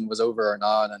their season was over or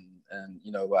not, and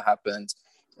what happened.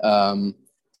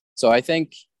 So I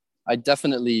think I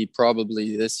definitely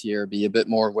probably this year be a bit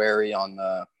more wary on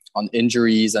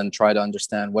injuries and try to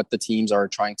understand what the teams are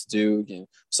trying to do.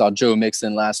 Saw Joe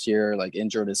Mixon last year,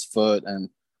 injured his foot, and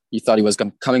you thought he was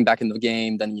coming back in the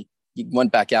game. Then he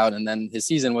went back out, and then his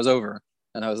season was over.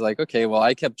 And I was like, okay, well,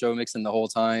 I kept Joe Mixon the whole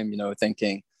time,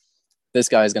 thinking this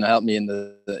guy is going to help me in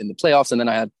the playoffs. And then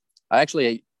I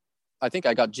think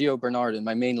I got Gio Bernard in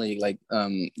my main league,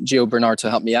 Gio Bernard to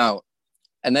help me out.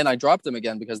 And then I dropped him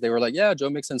again because they were like, yeah, Joe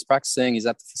Mixon's practicing. He's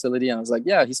at the facility. And I was like,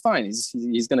 yeah, he's fine.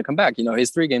 He's going to come back.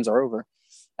 His 3 games are over.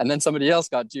 And then somebody else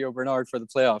got Gio Bernard for the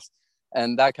playoffs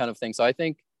and that kind of thing. So I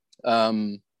think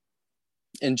in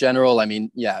general,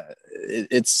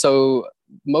 it's so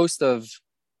most of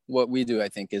what we do, I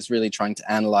think, is really trying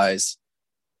to analyze,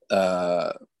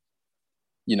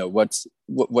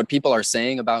 what people are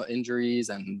saying about injuries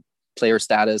and player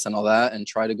status and all that, and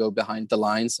try to go behind the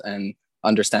lines and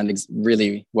understand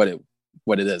really what it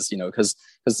is, because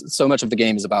so much of the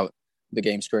game is about the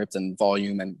game script and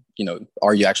volume and,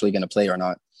 are you actually going to play or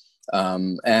not?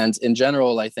 And in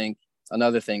general, I think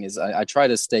another thing is I try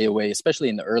to stay away, especially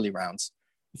in the early rounds.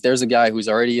 If there's a guy who's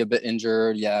already a bit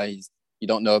injured, you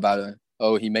don't know about it.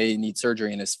 Oh, he may need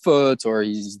surgery in his foot, or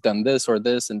he's done this or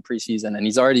this in preseason, and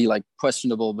he's already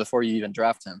questionable before you even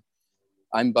draft him.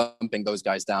 I'm bumping those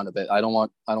guys down a bit. I don't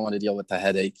want to deal with the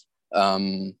headache.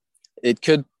 It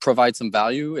could provide some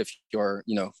value if you're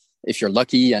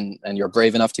lucky and you're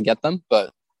brave enough to get them.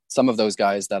 But some of those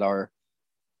guys that are,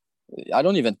 I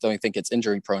don't think it's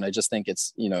injury prone. I just think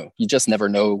it's, you just never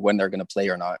know when they're going to play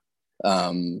or not,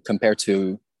 compared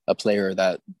to a player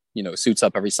that, suits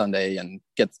up every Sunday and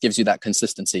gives you that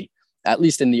consistency. At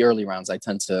least in the early rounds, I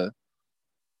tend to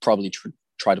probably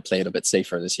try to play it a bit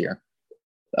safer this year,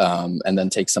 and then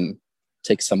take some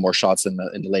more shots in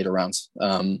the later rounds.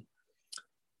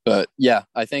 But yeah,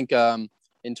 I think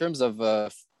in terms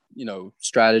of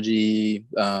strategy,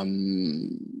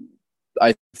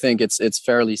 I think it's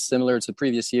fairly similar to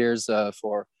previous years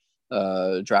for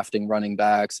drafting running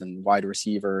backs and wide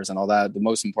receivers and all that. The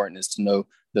most important is to know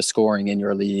the scoring in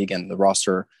your league and the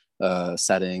roster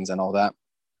settings and all that.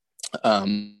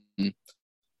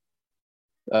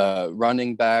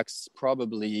 Running backs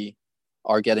probably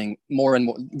are getting more and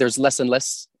more. There's less and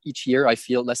less each year. I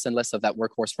feel less and less of that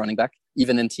workhorse running back,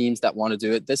 even in teams that want to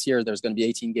do it. This year, there's going to be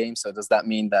 18 games. So does that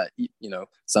mean that,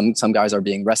 some guys are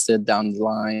being rested down the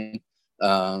line?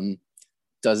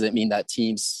 Does it mean that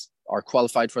teams are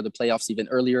qualified for the playoffs even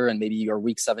earlier, and maybe your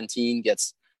week 17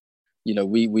 gets,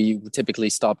 we typically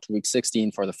stopped week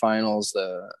 16 for the finals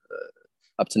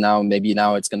up to now. Maybe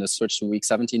now it's going to switch to week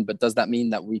 17, but does that mean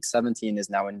that week 17 is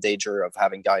now in danger of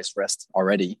having guys rest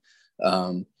already?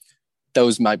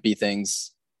 Those might be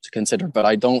things to consider, but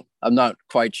I'm not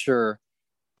quite sure.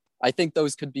 I think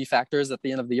those could be factors at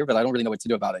the end of the year, but I don't really know what to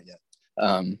do about it yet.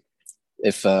 And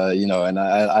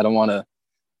I don't want to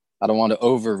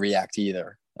overreact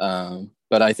either.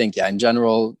 But I think, in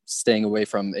general, staying away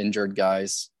from injured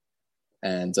guys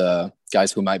and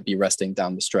guys who might be resting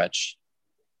down the stretch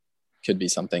could be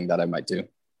something that I might do.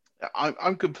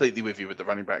 I'm completely with you with the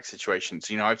running back situations.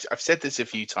 I've said this a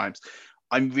few times.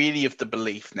 I'm really of the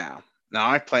belief now. Now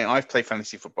I've played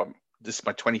fantasy football. This is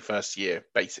my 21st year,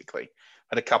 basically.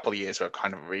 I had a couple of years where I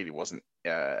kind of really wasn't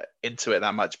into it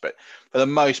that much, but for the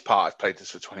most part, I've played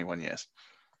this for 21 years.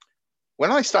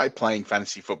 When I started playing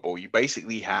fantasy football, you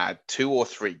basically had 2 or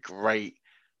 3 great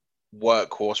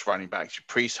workhorse running backs: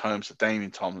 Priest Holmes,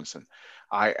 Damian Tomlinson,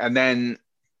 and then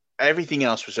everything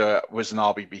else was an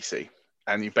RBBC.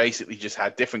 And you basically just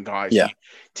had different guys. Yeah.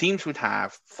 Teams would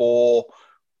have four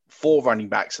running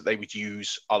backs that they would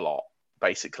use a lot,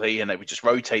 basically, and they would just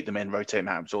rotate them in, rotate them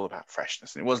out. It was all about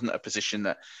freshness. And it wasn't a position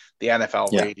that the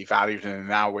NFL really valued. And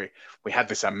now we had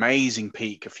this amazing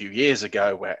peak a few years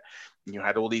ago where you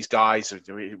had all these guys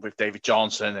with David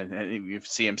Johnson and with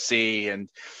CMC and,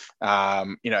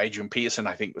 Adrian Peterson,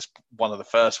 I think, was one of the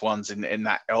first ones in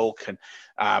that ilk. And,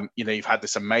 you've had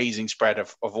this amazing spread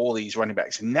of all these running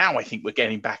backs. And now I think we're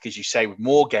getting back, as you say, with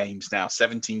more games now,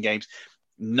 17 games.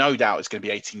 No doubt it's going to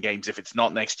be 18 games. If it's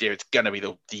not next year, it's going to be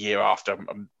the year after.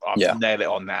 I'm nail it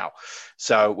on now.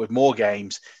 So with more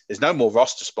games, there's no more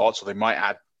roster spots, or they might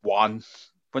add one,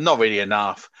 but not really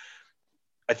enough.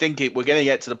 I think we're going to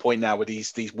get to the point now with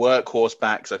these workhorse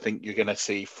backs. I think you're going to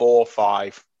see 4,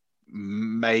 5,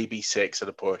 maybe 6 at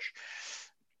a push.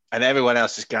 And everyone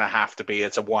else is going to have to be,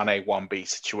 it's a 1A, 1B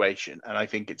situation. And I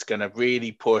think it's going to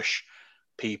really push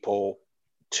people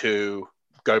to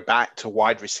go back to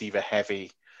wide receiver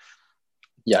heavy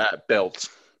builds.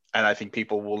 And I think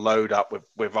people will load up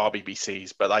with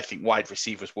RBBCs, but I think wide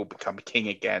receivers will become king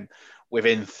again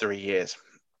within 3 years.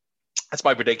 That's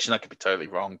my prediction. I could be totally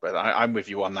wrong, but I'm with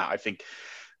you on that. I think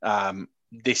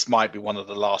this might be one of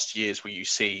the last years where you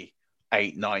see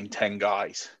 8, 9, 10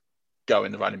 guys go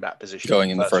in the running back position. Going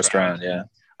in the first round, yeah.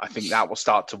 I think that will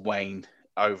start to wane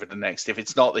over the next. If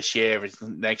it's not this year, if it's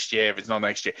next year, if it's not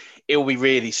next year, it will be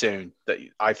really soon. That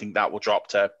I think that will drop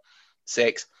to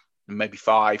 6, maybe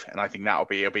 5, and I think it'll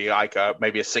be like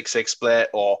maybe a 6-6 split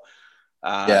or.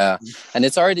 And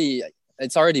it's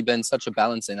already been such a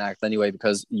balancing act anyway,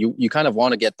 because you kind of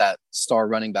want to get that star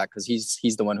running back because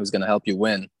he's the one who's going to help you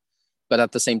win. But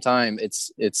at the same time,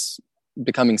 it's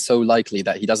becoming so likely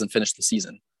that he doesn't finish the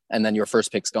season and then your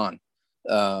first pick's gone.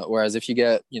 Whereas if you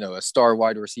get, a star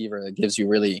wide receiver that gives you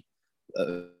really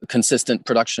consistent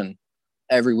production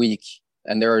every week,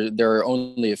 and there are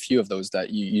only a few of those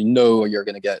that you're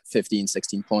going to get 15,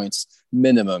 16 points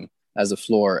minimum as a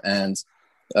floor. And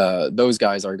those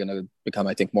guys are going to become,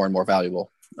 I think, more and more valuable.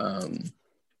 I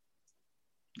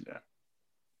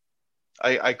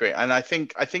agree. And I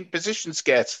think position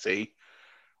scarcity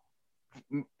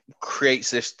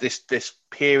creates this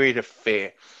period of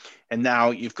fear. And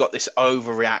now you've got this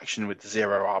overreaction with the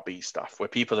 0 RB stuff where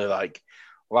people are like,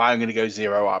 well, I'm going to go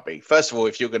 0 RB. First of all,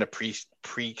 if you're going to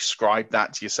prescribe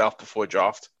that to yourself before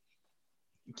draft,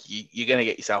 you're going to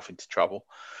get yourself into trouble.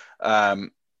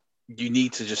 You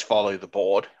need to just follow the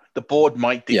board. The board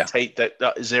might dictate that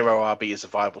 0 RB is a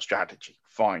viable strategy.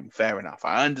 Fine, fair enough.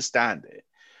 I understand it.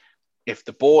 If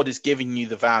the board is giving you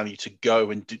the value to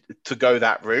go to go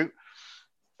that route,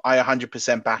 I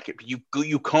 100% back it. But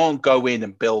you can't go in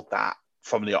and build that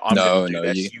from the.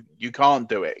 You can't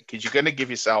do it because you're going to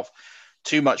give yourself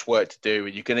too much work to do,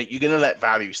 and you're going to let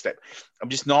value step. I'm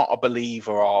just not a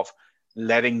believer of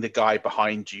letting the guy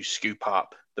behind you scoop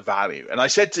up the value. And I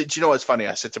said do you know what's funny?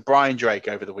 I said to Brian Drake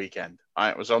over the weekend,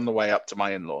 I was on the way up to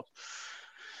my in-laws.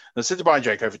 I said to Brian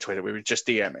Drake over Twitter, we were just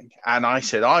DMing, and I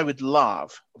said, I would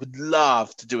love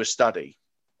to do a study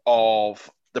of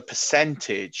the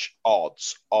percentage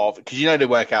odds of, because they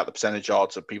work out the percentage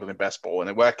odds of people in best ball, and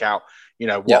they work out,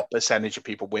 what percentage of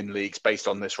people win leagues based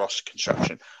on this roster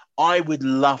construction. I would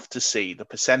love to see the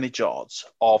percentage odds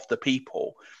of the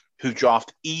people who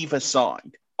draft either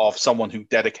side of someone who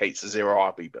dedicates a 0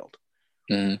 RB build.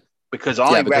 Mm-hmm. Because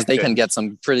they can get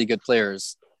some pretty good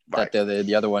players that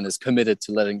the other one is committed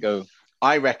to letting go.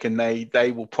 I reckon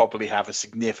they will probably have a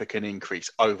significant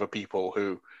increase over people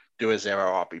who do a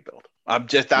 0 RB build.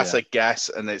 That's a guess,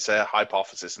 and it's a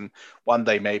hypothesis, and one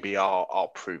day maybe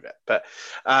I'll prove it. But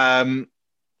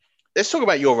let's talk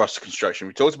about your roster construction.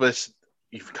 We talked about this.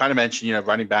 You've kind of mentioned,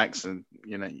 running backs, and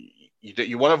you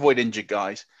want to avoid injured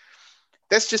guys.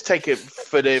 Let's just take it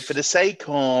for the sake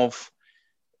of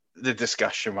the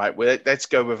discussion, right? Let's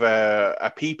go with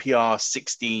a PPR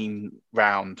 16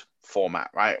 round format,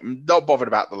 right? I'm not bothered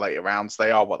about the later rounds.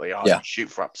 They are what they are. Yeah. You shoot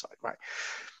for upside, right?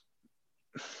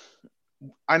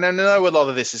 And I know a lot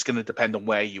of this is going to depend on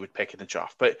where you would pick in the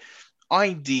draft, but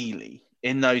ideally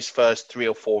in those first 3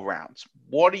 or 4 rounds,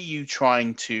 what are you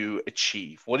trying to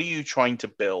achieve? What are you trying to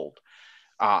build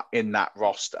in that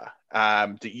roster?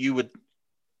 That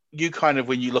you kind of,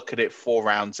 when you look at it 4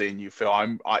 rounds in, you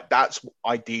feel that's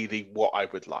ideally what I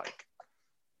would like.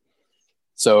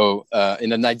 So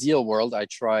in an ideal world, I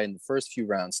try in the first few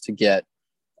rounds to get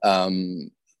a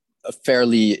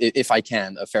fairly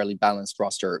balanced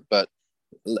roster. But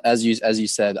as you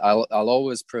said, I'll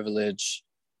always privilege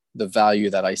the value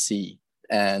that I see.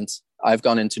 And I've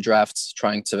gone into drafts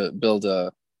trying to build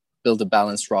a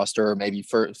balanced roster, maybe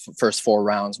first 4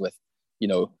 rounds with,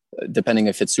 depending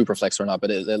if it's super flex or not, but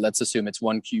let's assume it's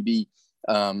 1 QB,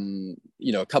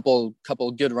 a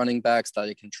couple good running backs that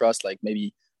I can trust, like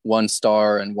maybe 1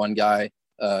 star and 1 guy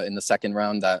in the second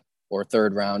round or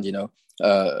third round,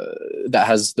 that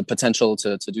has the potential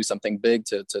to do something big,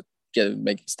 to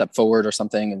make a step forward or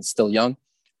something and still young.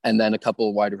 And then a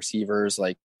couple wide receivers,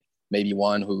 like maybe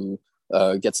one who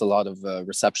gets a lot of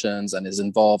receptions and is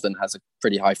involved and has a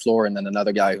pretty high floor. And then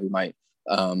another guy who might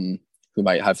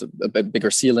have a bit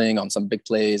bigger ceiling on some big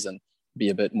plays and be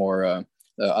a bit more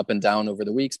up and down over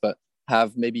the weeks, but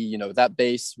have maybe, that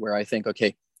base where I think,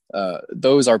 okay,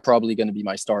 those are probably going to be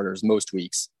my starters most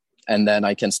weeks. And then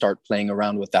I can start playing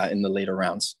around with that in the later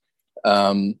rounds.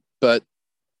 But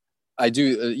I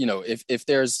do, if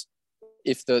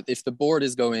the board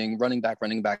is going running back,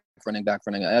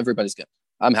 everybody's good.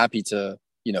 I'm happy to,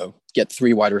 get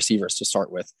 3 wide receivers to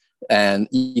start with. And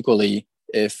equally,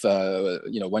 if,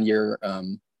 1 year, a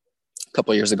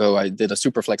couple of years ago, I did a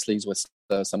super flex leagues with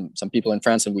some people in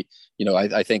France. And we,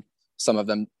 I think some of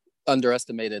them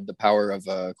underestimated the power of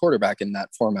a quarterback in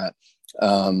that format.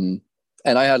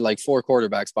 And I had like 4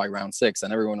 quarterbacks by round 6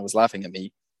 and everyone was laughing at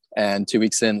me. And 2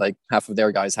 weeks in, like half of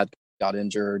their guys got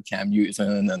injured, Cam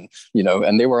Newton, and,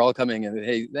 and they were all coming and,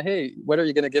 hey, what are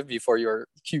you going to give me for your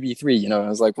QB3? I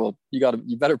was like, well,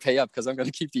 you better pay up because I'm going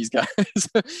to keep these guys.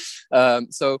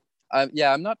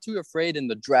 I'm not too afraid in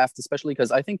the draft, especially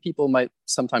because I think people might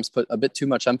sometimes put a bit too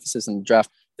much emphasis in the draft,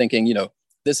 thinking,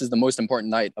 this is the most important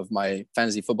night of my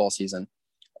fantasy football season.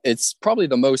 It's probably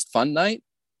the most fun night,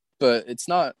 but it's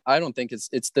not. I don't think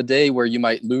it's the day where you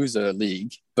might lose a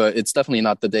league, but it's definitely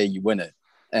not the day you win it.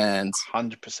 And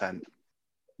 100%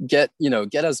 get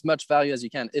as much value as you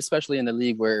can, especially in a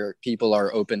league where people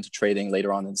are open to trading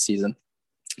later on in the season.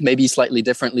 Maybe slightly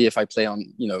differently if I play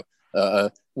on,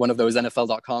 one of those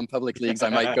NFL.com public leagues, I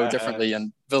might go differently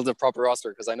and build a proper roster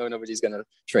because I know nobody's going to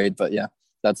trade. But yeah,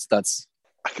 that's.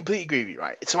 I completely agree with you,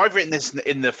 right? So I've written this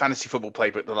in the fantasy football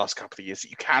playbook the last couple of years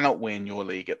that you cannot win your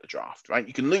league at the draft, right?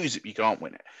 You can lose it, but you can't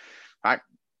win it, right?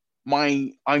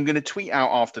 I'm going to tweet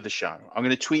out after the show. I'm going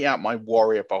to tweet out my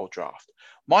Warrior Bowl draft.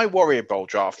 My Warrior Bowl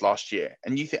draft last year,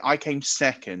 and you think I came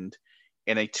second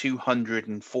in a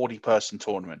 240-person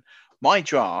tournament. My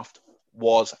draft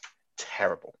was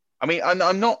terrible. I mean,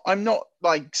 I'm not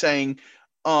like saying,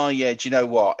 oh yeah, do you know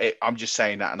what? I'm just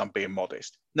saying that and I'm being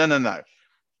modest. No.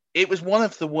 It was one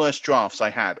of the worst drafts I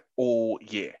had all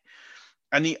year.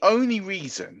 And the only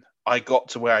reason I got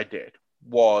to where I did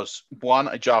was, one,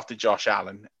 I drafted Josh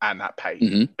Allen and that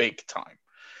paid big time.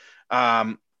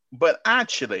 But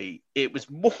actually, it was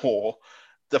more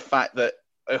the fact that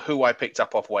who I picked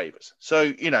up off waivers.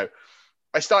 So,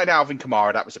 I started Alvin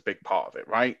Kamara. That was a big part of it,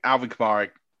 right? Alvin Kamara,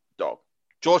 dog.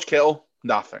 George Kittle,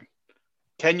 nothing.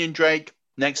 Kenyon Drake,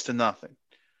 next to nothing.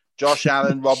 Josh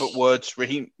Allen, Robert Woods,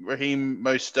 Raheem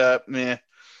Mostert, meh.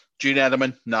 Jude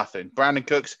Edelman, nothing. Brandon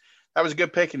Cooks, that was a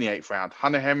good pick in the 8th round.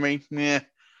 Hunter Henry, meh.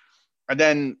 And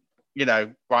then,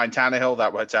 Ryan Tannehill,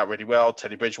 that worked out really well.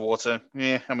 Teddy Bridgewater,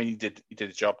 yeah, I mean, he did a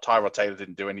job. Tyrod Taylor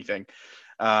didn't do anything.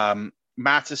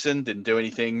 Mattison didn't do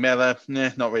anything. Miller,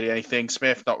 not really anything.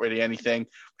 Smith, not really anything.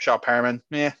 Rashad Perriman,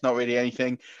 not really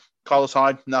anything. Carlos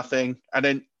Hyde, nothing. And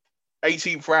then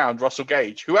 18th round, Russell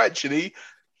Gage, who actually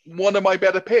one of my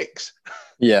better picks.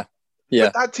 Yeah.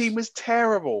 But that team was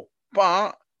terrible.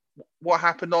 But what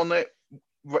happened on it?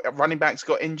 Running backs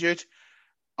got injured.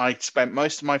 I spent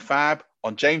most of my fab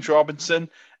on James Robinson,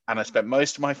 and I spent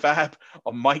most of my fab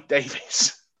on Mike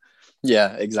Davis.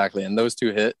 Yeah, exactly. And those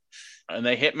 2 hit. And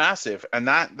they hit massive. And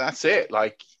that's it.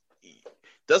 Like,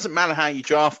 doesn't matter how your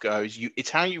draft goes.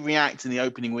 It's how you react in the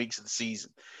opening weeks of the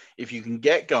season. If you can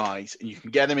get guys and you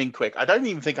can get them in quick. I don't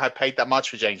even think I paid that much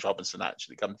for James Robinson,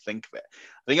 actually, come to think of it.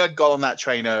 I think I got on that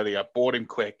train early. I bought him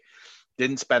quick.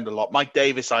 Didn't spend a lot. Mike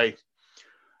Davis,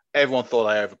 everyone thought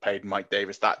I overpaid Mike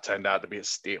Davis. That turned out to be a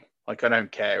steal. Like, I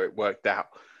don't care. It worked out.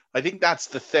 I think that's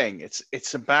the thing.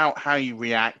 It's about how you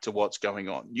react to what's going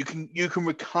on. You can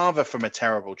recover from a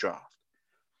terrible draft,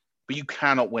 but you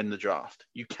cannot win the draft.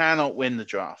 You cannot win the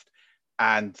draft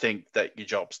and think that your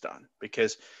job's done,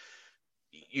 because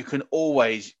you can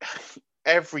always,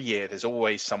 every year there's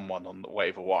always someone on the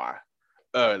waiver wire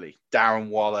early. Darren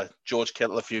Waller, George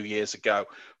Kittle a few years ago,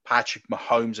 Patrick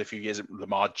Mahomes a few years ago,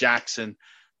 Lamar Jackson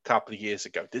a couple of years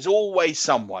ago. There's always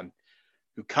someone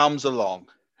who comes along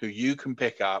who you can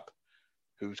pick up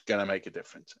who's going to make a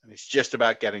difference. And it's just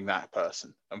about getting that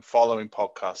person and following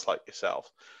podcasts like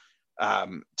yourself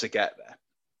to get there.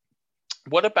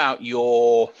 What about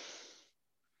your,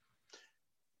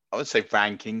 I would say,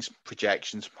 rankings,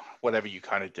 projections, whatever you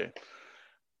kind of do?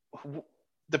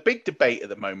 The big debate at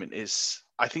the moment is,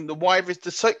 I think the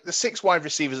 6 wide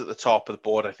receivers at the top of the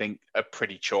board, I think, are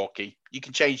pretty chalky. You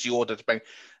can change the order depending.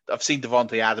 I've seen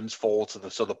Devontae Adams fall to the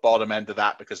sort of bottom end of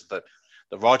that because of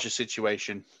the Rodgers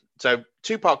situation. So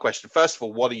 2-part question. First of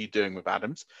all, what are you doing with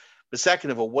Adams? But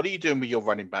second of all, what are you doing with your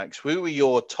running backs? Who are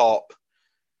your top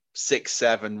 6,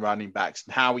 7 running backs,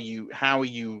 and how are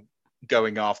you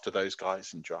going after those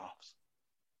guys in drafts?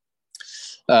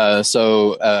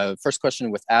 So first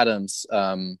question with Adams.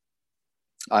 For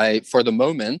the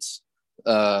moment,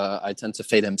 I tend to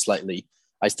fade him slightly.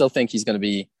 I still think he's going to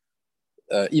be,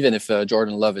 even if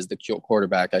Jordan Love is the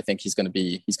quarterback, I think he's going to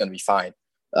be fine.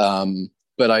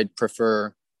 But I'd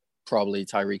prefer probably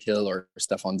Tyreek Hill or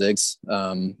Stephon Diggs,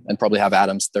 and probably have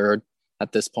Adams third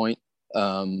at this point.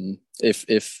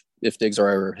 If Diggs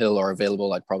or Hill are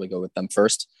available, I'd probably go with them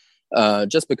first.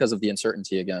 Just because of the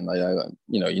uncertainty again.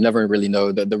 You never really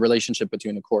know. The relationship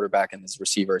between the quarterback and his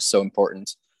receiver is so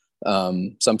important.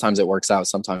 Sometimes it works out,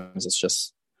 sometimes it's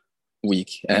just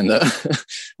weak. And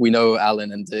we know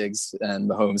Allen and Diggs and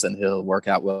Mahomes and Hill work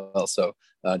out well. So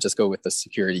just go with the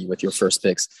security with your first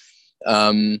picks.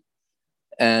 And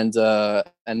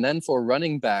then for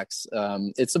running backs,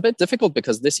 it's a bit difficult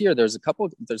because this year there's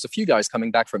a few guys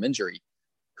coming back from injury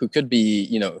who could be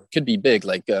big,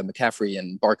 like McCaffrey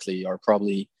and Barkley are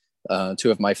probably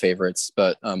 2 of my favorites,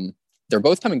 but they're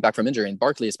both coming back from injury, and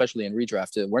Barkley, especially in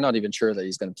redraft, we're not even sure that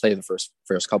he's going to play the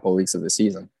first couple of weeks of the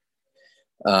season.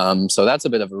 So that's a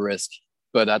bit of a risk,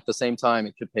 but at the same time,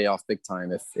 it could pay off big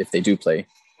time if they do play,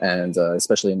 and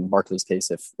especially in Barkley's case,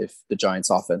 if the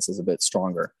Giants' offense is a bit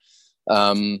stronger.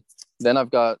 Then I've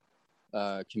got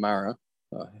Kamara.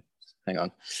 Hang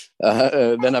on.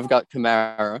 Then I've got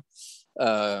Kamara,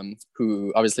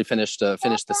 who obviously finished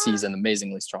the season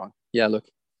amazingly strong. Yeah, look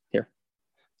here.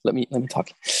 Let me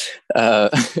talk.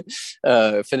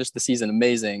 Finished the season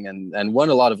amazing and won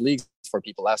a lot of leagues for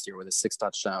people last year with his 6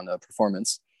 touchdown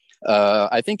performance.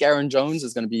 I think Aaron Jones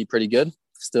is going to be pretty good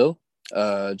still.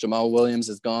 Jamal Williams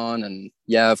is gone, and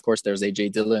yeah, of course, there's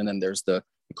AJ Dillon, and there's the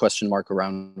question mark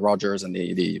around Rodgers and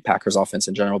the Packers offense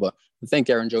in general. But I think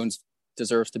Aaron Jones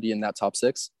deserves to be in that top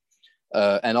 6.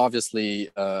 And obviously,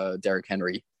 Derrick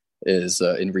Henry is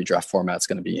in redraft format. It's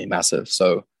going to be massive.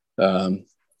 So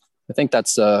I think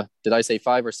that's, did I say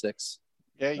 5 or 6?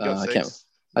 Yeah, you got 6.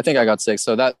 I think I got 6.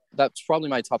 So that's probably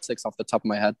my top 6 off the top of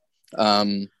my head.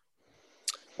 And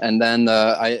then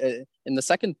I in the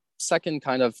second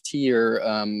kind of tier,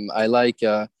 I like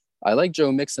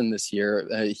Joe Mixon this year.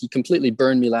 He completely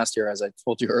burned me last year, as I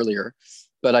told you earlier.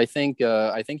 But I think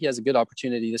he has a good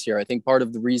opportunity this year. I think part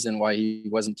of the reason why he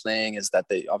wasn't playing is that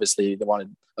they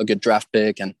wanted a good draft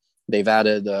pick, and they've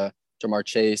added Jamar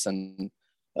Chase, and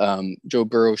Joe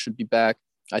Burrow should be back.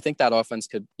 I think that offense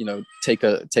could take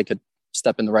a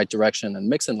step in the right direction. And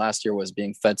Mixon last year was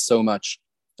being fed so much.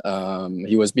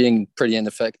 He was being pretty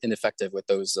ineffective with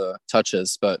those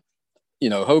touches. But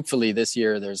hopefully this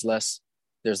year there's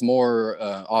more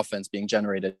offense being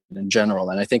generated in general.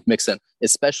 And I think Mixon,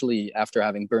 especially after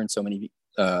having burned so many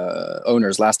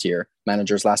managers last year,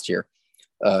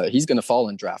 he's going to fall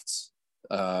in drafts.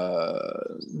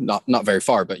 Not very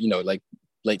far, but like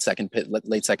late second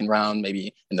round,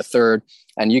 maybe in the third,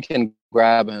 and you can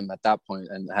grab him at that point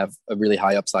and have a really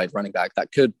high upside running back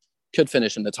that could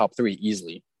finish in the top 3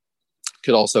 easily.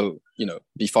 Could also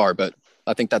be far, but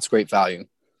I think that's great value.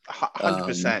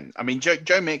 100%. I mean,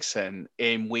 Joe Mixon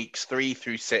in weeks 3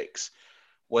 through 6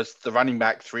 was the running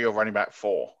back 3 or running back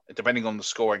 4, depending on the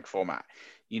scoring format.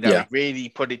 He really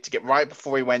put it together right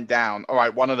before he went down. All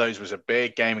right, one of those was a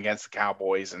big game against the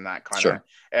Cowboys, and that kind of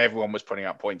everyone was putting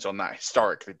up points on that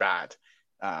historically bad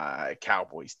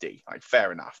Cowboys D. Like,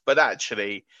 fair enough, but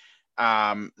actually,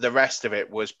 the rest of it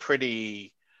was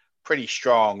pretty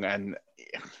strong. And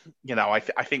I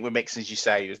think with Mixon, as you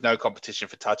say, there's no competition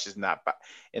for touches in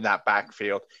that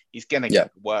backfield. He's going to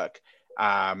get work.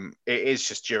 It is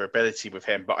just durability with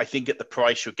him, but I think at the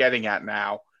price you're getting at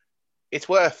now, it's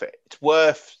worth it. It's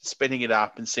worth spinning it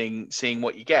up and seeing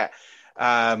what you get.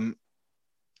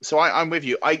 So I'm with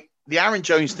you. The Aaron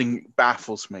Jones thing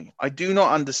baffles me. I do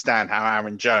not understand how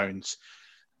Aaron Jones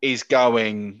is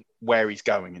going where he's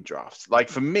going in drafts. Like,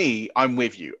 for me, I'm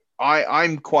with you.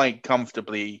 I'm quite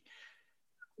comfortably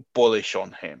bullish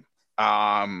on him.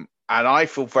 And I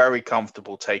feel very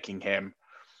comfortable taking him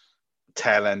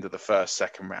tail end of the first,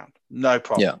 second round. No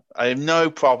problem. Yeah. I have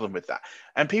no problem with that.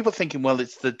 And people thinking, well,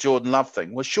 it's the Jordan Love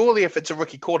thing. Well, surely if it's a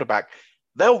rookie quarterback,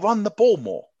 they'll run the ball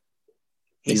more.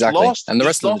 Exactly. And the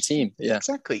rest of the team. Yeah.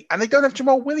 Exactly. And they don't have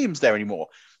Jamal Williams there anymore.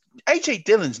 A.J.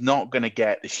 Dillon's not going to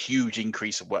get this huge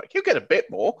increase of work. He'll get a bit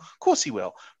more. Of course he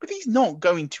will. But he's not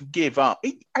going to give up.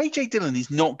 A.J. Dillon is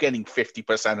not getting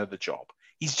 50% of the job.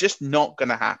 He's just not going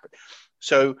to happen.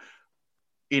 So,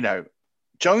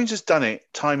 Jones has done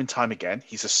it time and time again.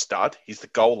 He's a stud. He's the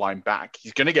goal line back.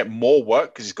 He's going to get more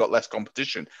work because he's got less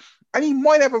competition. And he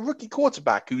might have a rookie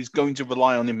quarterback who's going to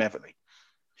rely on him heavily.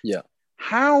 Yeah.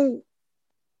 How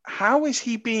is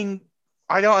he being...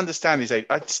 I don't understand his...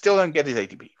 I still don't get his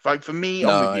ADP. Like, for me,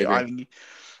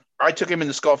 I took him in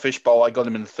the Scott Fish Bowl. I got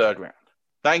him in the third round.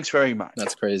 Thanks very much.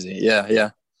 That's crazy. Yeah.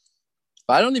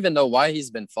 But I don't even know why he's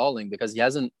been falling, because he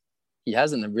hasn't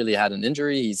really had an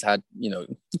injury. He's had, a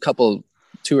couple...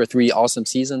 2 or 3 awesome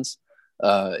seasons.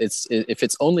 If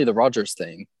it's only the Rodgers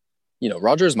thing,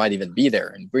 Rodgers might even be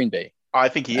there in Green Bay. I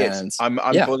think he is. I'm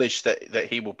bullish that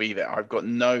he will be there. I've got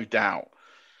no doubt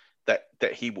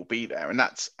that he will be there, and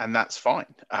that's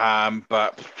fine.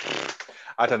 But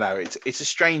I don't know. It's a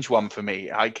strange one for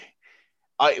me. I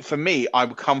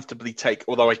would comfortably take.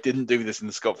 Although I didn't do this in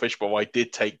the Scott Fish Bowl, I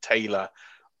did take Taylor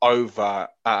over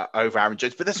Aaron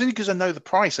Jones, but that's only because I know the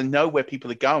price. I know where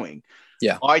people are going.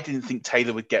 Yeah, I didn't think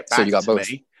Taylor would get back to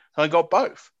me. I got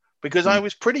both because I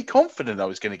was pretty confident I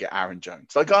was going to get Aaron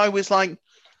Jones. Like, I was like,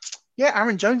 yeah,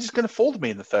 Aaron Jones is going to fall to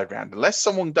me in the third round. Unless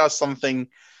someone does something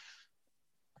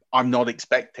I'm not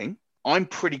expecting, I'm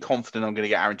pretty confident I'm going to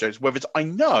get Aaron Jones. Whether it's, I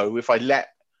know if I let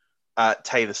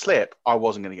Taylor slip, I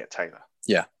wasn't going to get Taylor.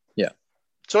 Yeah.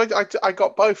 So I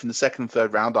got both in the second and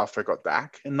third round after I got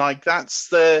Dak. And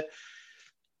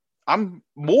I'm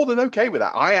more than okay with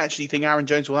that. I actually think Aaron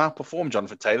Jones will outperform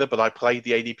Jonathan Taylor, but I played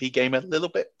the ADP game a little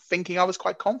bit thinking I was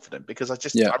quite confident because I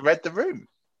read the room.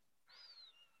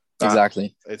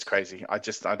 Exactly. It's crazy. I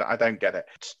don't get it.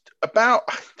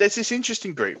 There's this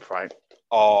interesting group, right,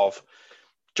 of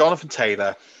Jonathan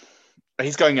Taylor.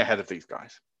 He's going ahead of these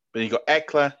guys. But you got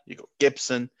Eckler, you got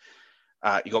Gibson,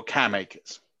 you got Cam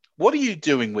Akers. What are you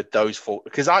doing with those four?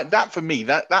 Because that for me,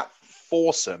 that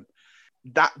foursome,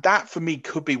 that for me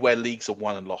could be where leagues are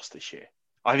won and lost this year.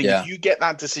 I think if you get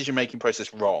that decision-making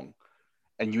process wrong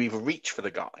and you either reach for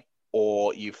the guy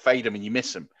or you fade him and you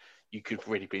miss him, you could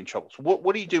really be in trouble. So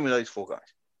what are you doing with those four guys?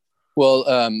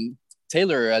 Well,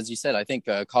 Taylor, as you said, I think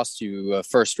costs you a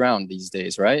first round these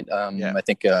days, right? I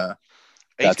think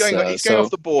he's going off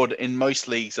the board in most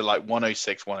leagues at like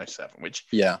 106, 107, which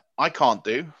I can't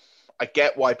do. I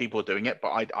get why people are doing it, but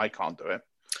I can't do it.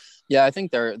 Yeah, I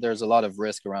think there's a lot of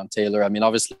risk around Taylor. I mean,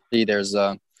 obviously there's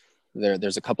a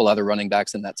couple other running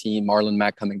backs in that team. Marlon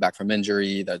Mack coming back from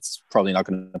injury, that's probably not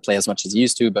going to play as much as he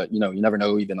used to, but you never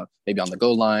know, even maybe on the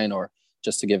goal line or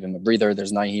just to give him a breather.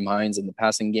 There's Nyheim Hines in the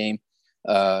passing game.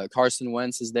 Carson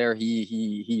Wentz is there.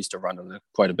 He used to run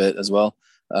quite a bit as well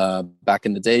back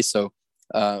in the day. So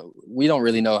we don't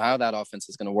really know how that offense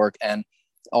is going to work. And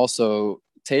also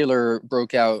Taylor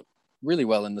broke out really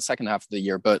well in the second half of the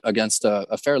year, but against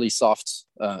a fairly soft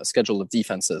schedule of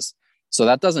defenses. So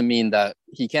that doesn't mean that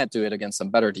he can't do it against some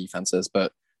better defenses,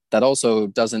 but that also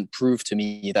doesn't prove to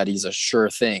me that he's a sure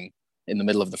thing in the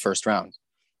middle of the first round.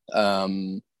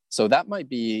 So that might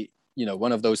be,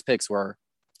 one of those picks where,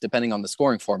 depending on the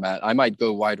scoring format, I might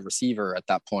go wide receiver at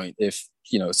that point. If,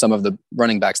 some of the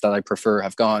running backs that I prefer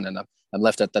have gone and I'm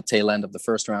left at the tail end of the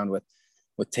first round with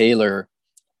Taylor,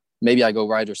 maybe I go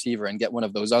wide receiver and get one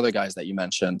of those other guys that you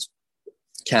mentioned,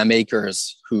 Cam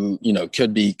Akers, who,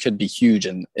 could be huge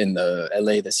in the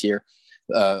LA this year.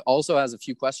 Also has a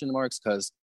few question marks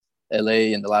because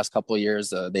LA in the last couple of years,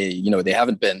 they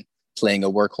haven't been playing a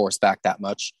workhorse back that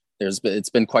much. It's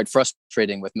been quite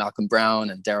frustrating with Malcolm Brown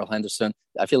and Darrell Henderson.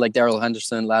 I feel like Darrell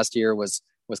Henderson last year was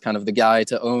kind of the guy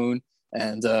to own,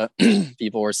 and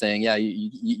people were saying,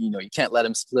 you can't let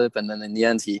him slip. And then in the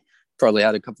end, he probably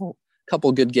had a couple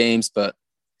good games, but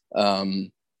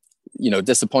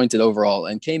disappointed overall.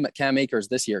 And Cam Akers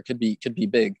this year could be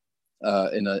big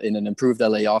in an improved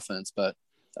LA offense, but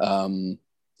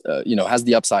has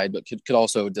the upside, but could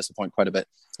also disappoint quite a bit.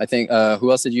 I think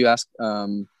who else did you ask?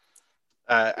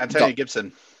 Antonio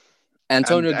Gibson.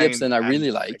 Antonio Gibson, I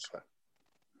really like.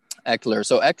 Eckler.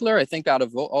 So Eckler, I think out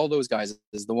of all those guys,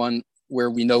 is the one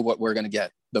where we know what we're going to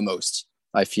get the most,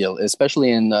 I feel,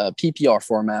 especially in PPR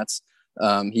formats.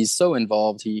 He's so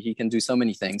involved. He can do so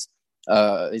many things.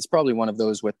 He's probably one of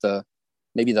those with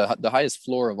maybe the highest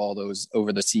floor of all those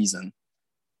over the season.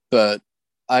 but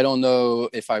I don't know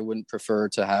if I wouldn't prefer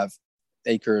to have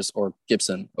Akers or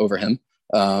Gibson over him,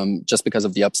 just because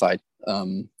of the upside.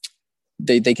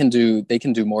 They can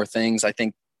do more things. I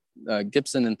think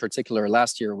Gibson in particular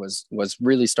last year was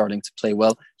really starting to play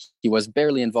well. He was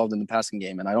barely involved in the passing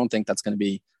game, and I don't think that's going to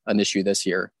be an issue this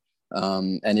year.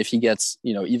 And if he gets,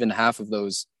 even half of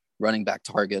those running back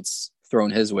targets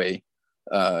thrown his way,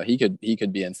 he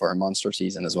could be in for a monster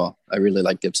season as well. I really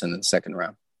like Gibson in the second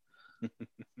round.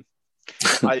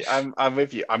 I'm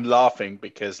with you. I'm laughing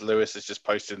because Lewis has just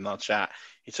posted in our chat.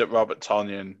 He took Robert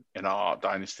Tonyan in our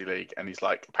Dynasty League, and he's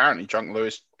like, apparently Drunk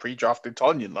Lewis pre-drafted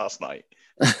Tonyan last night.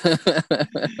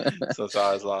 So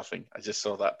I was laughing. I just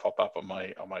saw that pop up on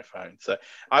my phone. So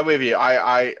I'm with you.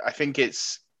 I think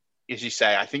it's, as you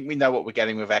say, I think we know what we're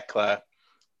getting with Eckler.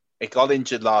 It got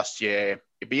injured last year.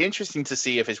 It'd be interesting to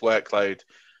see if his workload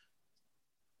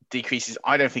decreases.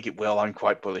 I don't think it will. I'm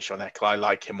quite bullish on Eckler. I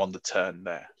like him on the turn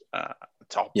there.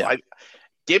 Top. Yeah.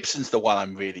 Gibson's the one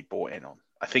I'm really bought in on.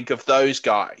 I think of those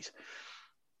guys,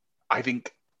 I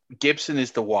think Gibson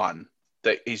is the one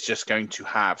that is just going to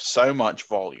have so much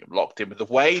volume locked in with the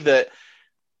way that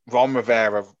Ron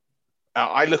Rivera.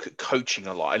 I look at coaching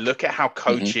a lot. I look at how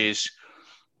coaches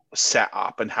set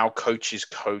up and how coaches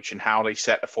coach and how they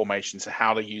set the formations and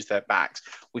how they use their backs.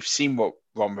 We've seen what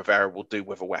Ron Rivera will do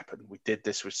with a weapon. We did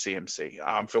this with CMC.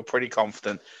 I feel pretty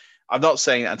confident. I'm not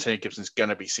saying Antonio Gibson's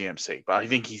going to be CMC, but I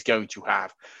think he's going to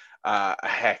have a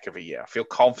heck of a year. I feel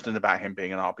confident about him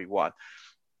being an RB1.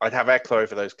 I'd have Eckler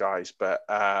over those guys, but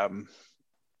I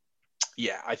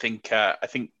think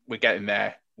we're getting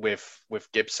there with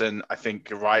Gibson. I think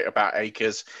you're right about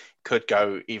Akers. Could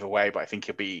go either way, but I think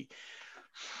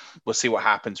we'll see what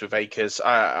happens with Akers.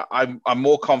 I'm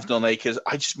more confident on Akers.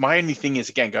 My only thing is,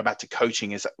 again, going back to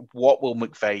coaching, is what will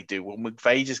McVay do? Will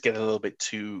McVay just get a little bit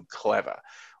too clever?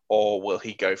 Or will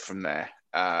he go from there?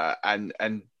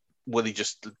 And will he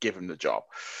just give him the job?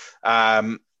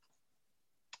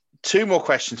 2 more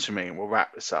questions for me, and we'll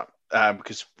wrap this up.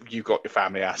 Because you've got your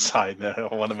family outside, and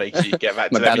I want to make sure you get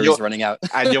back to them. My battery's running out.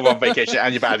 And you're on vacation,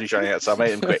 and your battery's running out, so I'll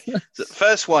make them quick. So the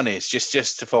first one is,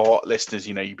 just for listeners,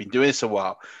 you've been doing this a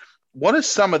while. What are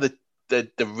some of the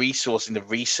resourcing, the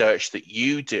research that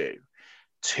you do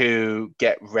to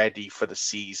get ready for the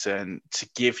season, to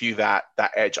give you that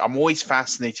edge? I'm always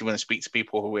fascinated when I speak to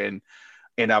people who are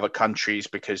in other countries,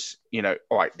 because all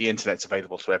right, the internet's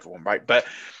available to everyone, right? But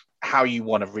how you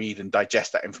want to read and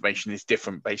digest that information is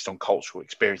different based on cultural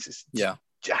experiences. Yeah.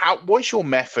 What's your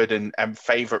method and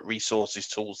favorite resources,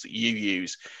 tools that you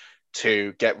use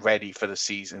to get ready for the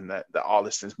season that our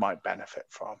listeners might benefit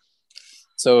from?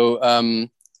 So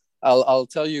I'll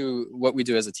tell you what we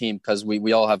do as a team, because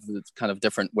we all have kind of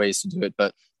different ways to do it.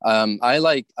 But I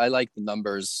like the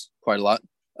numbers quite a lot,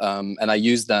 and I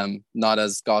use them not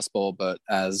as gospel but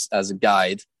as a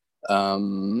guide.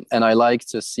 And I like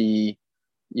to see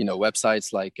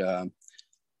websites like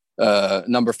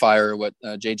Numberfire, what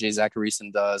JJ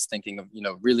Zacharyson does, thinking of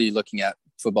really looking at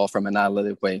football from an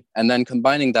analytic way, and then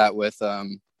combining that with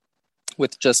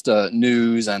just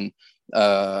news and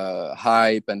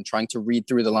hype, and trying to read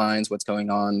through the lines, what's going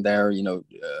on there.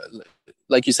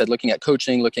 Like you said, looking at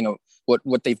coaching, looking at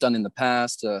what they've done in the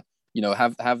past.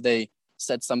 Have they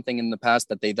said something in the past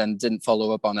that they then didn't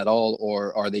follow up on at all,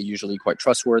 or are they usually quite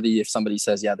trustworthy? If somebody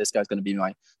says, yeah, this guy's going to be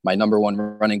my number one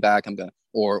running back,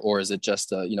 or is it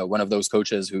just one of those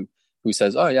coaches who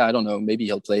says, oh yeah, I don't know, maybe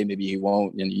he'll play, maybe he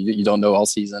won't, and you don't know all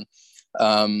season.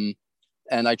 And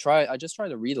I just try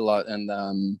to read a lot,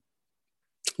 and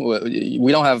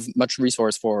we don't have much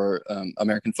resource for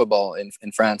American football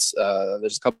in France.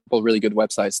 There's a couple of really good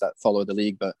websites that follow the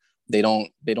league, but they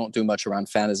don't do much around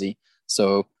fantasy.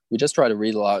 So we just try to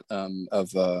read a lot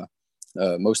of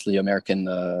mostly American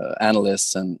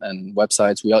analysts and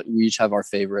websites. We each have our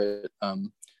favorite. I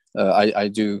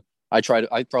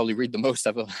probably read the most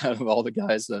out of all the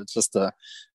guys. It's just I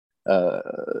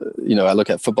look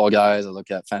at Football Guys, I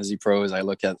look at Fantasy Pros, I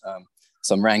look at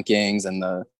some rankings,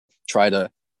 and try to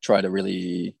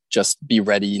really just be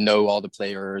ready, know all the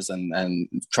players, and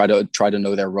try to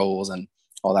know their roles and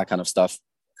all that kind of stuff.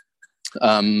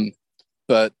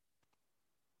 But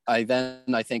I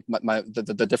think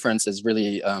the difference is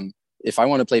really, if I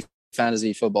want to play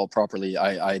fantasy football properly,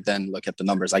 I then look at the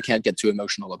numbers. I can't get too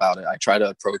emotional about it. I try to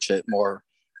approach it more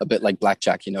a bit like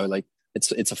blackjack, like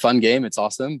it's a fun game. It's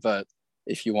awesome. But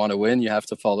if you want to win, you have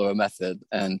to follow a method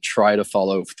and try to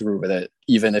follow through with it,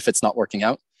 even if it's not working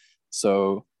out.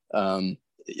 So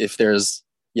if there's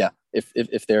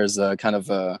a kind of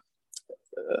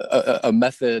a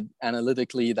method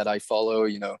analytically that I follow,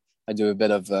 I do a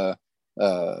bit of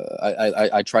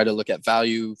I try to look at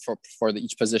value for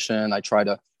each position. I try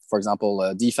to For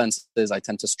example, defenses, I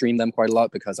tend to stream them quite a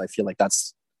lot because I feel like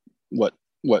that's what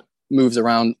moves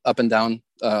around up and down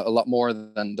a lot more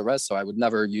than the rest. So I would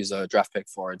never use a draft pick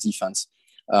for a defense.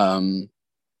 And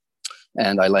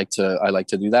I like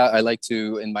to do that. I like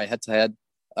to, in my head-to-head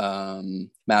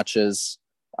matches,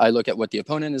 I look at what the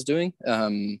opponent is doing.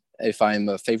 If I'm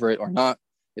a favorite or not.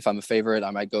 If I'm a favorite,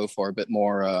 I might go for a bit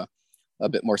more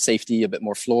safety, a bit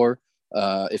more floor.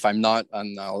 If I'm not,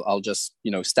 and I'll just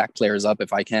stack players up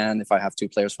if I can. If I have two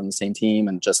players from the same team,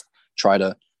 and just try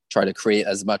to create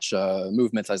as much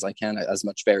movement as I can, as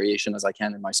much variation as I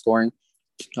can in my scoring.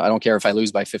 I don't care if I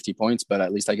lose by 50 points, but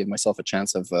at least I give myself a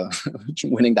chance of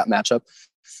winning that matchup.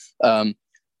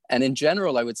 And in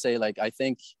general, I would say, I've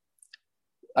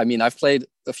played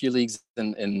a few leagues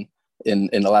in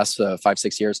the last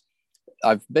 5-6 years.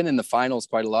 I've been in the finals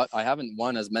quite a lot. I haven't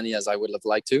won as many as I would have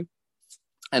liked to.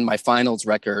 And my finals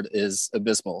record is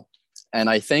abysmal. And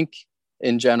I think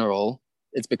in general,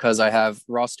 it's because I have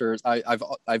rosters. I've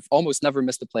almost never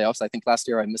missed the playoffs. I think last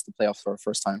year I missed the playoffs for the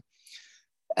first time.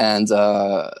 And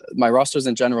my rosters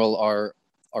in general are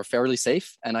fairly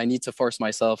safe. And I need to force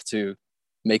myself to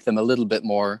make them a little bit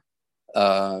more,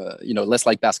 less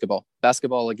like basketball.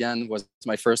 Basketball, again, was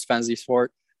my first fantasy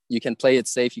sport. You can play it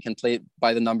safe. You can play it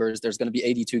by the numbers. There's going to be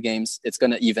 82 games. It's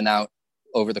going to even out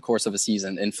over the course of a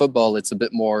season. In football, it's a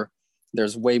bit more,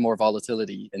 there's way more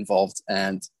volatility involved,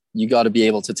 and you got to be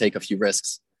able to take a few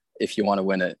risks if you want to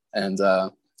win it. And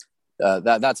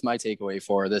that's my takeaway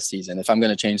for this season. If I'm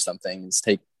going to change something, is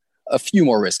take a few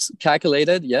more risks.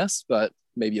 Calculated, yes, but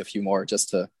maybe a few more just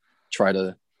to try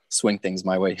to swing things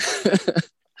my way.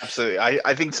 Absolutely.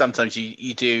 I think sometimes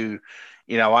you do.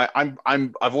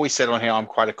 I've always said on here, I'm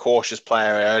quite a cautious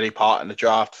player early part in the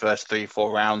draft, first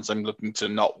 3-4 rounds. I'm looking to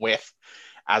not whiff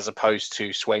as opposed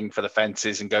to swing for the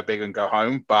fences and go big and go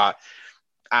home. But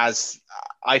as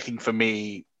I think for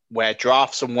me, where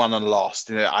drafts are won and lost,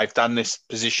 I've done this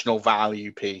positional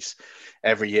value piece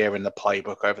every year in the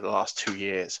playbook over the last 2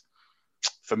 years.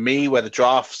 For me, where the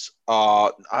drafts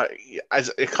are,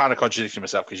 as it kind of contradicts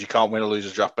myself because you can't win or lose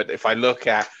a draft. But if I look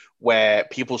at where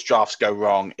people's drafts go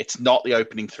wrong, it's not the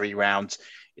opening 3 rounds.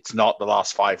 It's not the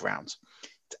last 5 rounds.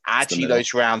 It's actually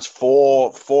those rounds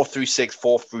 4 through 6,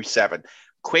 4 through 7.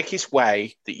 Quickest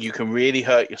way that you can really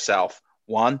hurt yourself.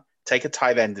 1, take a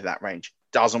tight end in that range.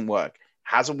 Doesn't work.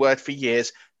 Hasn't worked for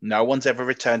years. No one's ever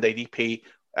returned ADP.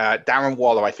 Darren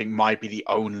Waller, I think, might be the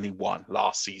only one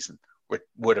last season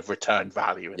would have returned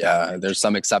value. There's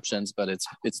some exceptions, but it's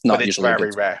not but usually very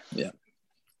rare. Yeah.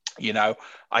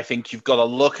 I think you've got to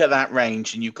look at that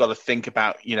range and you've got to think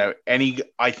about,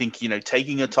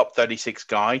 taking a top 36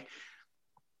 guy,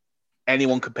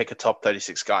 anyone could pick a top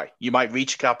 36 guy. You might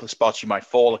reach a couple of spots, you might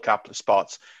fall a couple of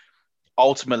spots.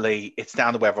 Ultimately, it's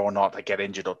down to whether or not they get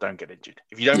injured or don't get injured.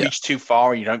 If you don't reach too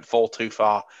far and you don't fall too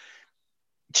far,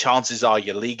 chances are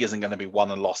your league isn't going to be won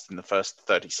and lost in the first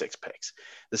 36 picks.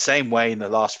 The same way in the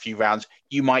last few rounds,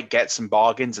 you might get some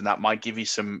bargains and that might give you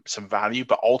some value.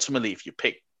 But ultimately, if you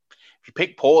pick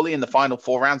poorly in the final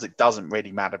 4 rounds, it doesn't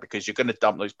really matter because you're going to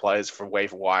dump those players for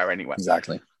waiver wire anyway.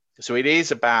 Exactly. So it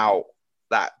is about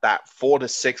that 4 to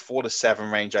 6, 4 to 7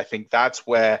 range. I think that's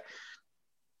where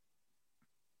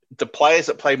the players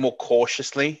that play more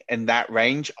cautiously in that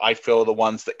range, I feel, are the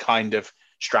ones that kind of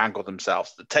strangle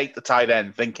themselves. To take the tight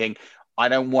end thinking, I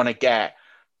don't want to get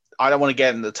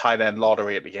in the tight end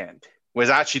lottery at the end. Whereas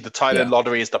actually the tight end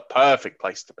lottery is the perfect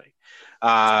place to be.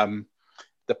 The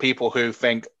people who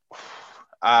think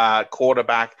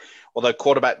quarterback, although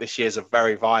quarterback this year is a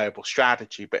very viable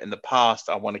strategy, but in the past,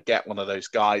 I want to get one of those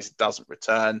guys that doesn't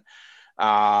return.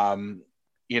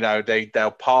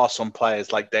 They'll pass on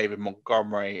players like David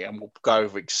Montgomery and will go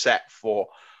over except for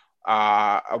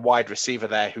a wide receiver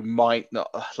there who might not,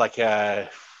 like trying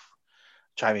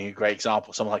to think of a great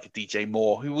example, someone like a DJ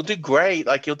Moore who will do great,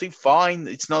 like he'll do fine.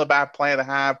 It's not a bad player to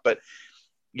have, but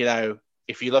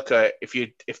if you look at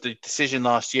if the decision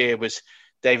last year was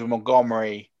David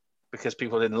Montgomery because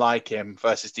people didn't like him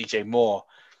versus DJ Moore,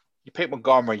 you pick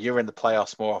Montgomery, you're in the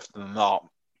playoffs more often than not.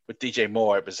 With DJ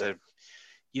Moore, it was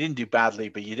you didn't do badly,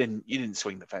 but you didn't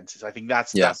swing the fences. I think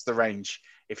that's the range.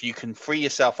 If you can free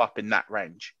yourself up in that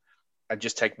range and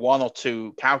just take 1 or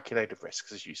 2 calculated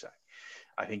risks, as you say,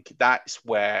 I think that's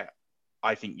where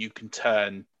I think you can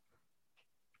turn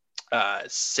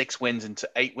 6 wins into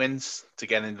 8 wins to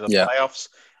get into the playoffs.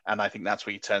 And I think that's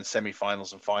where you turn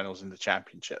semifinals and finals into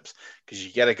championships, because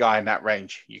you get a guy in that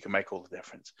range, you can make all the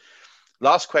difference.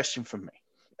 Last question from me.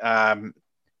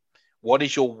 What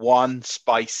is your one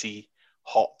spicy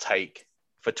hot take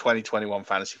for 2021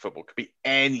 fantasy football? Could be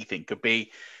anything. Could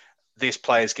be this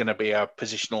player is going to be a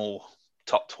positional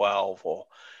top 12, or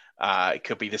It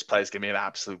could be this player's going to be an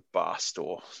absolute bust,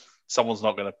 or someone's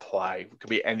not going to play. It could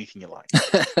be anything you like.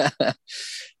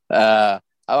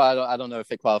 I don't know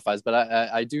if it qualifies, but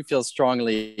I do feel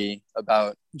strongly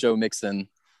about Joe Mixon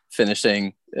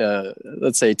finishing,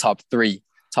 let's say top 3,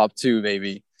 top 2,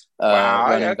 maybe. Wow,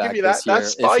 I'll give you that.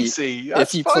 That's spicy.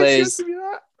 If he plays,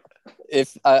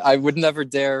 if I would never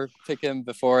dare pick him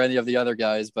before any of the other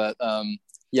guys, but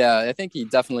yeah, I think he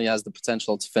definitely has the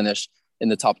potential to finish in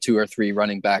the top 2 or 3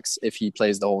 running backs if he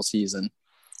plays the whole season.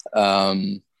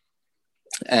 And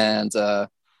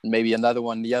maybe another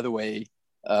one the other way.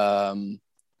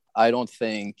 I don't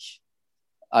think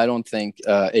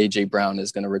AJ Brown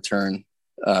is going to return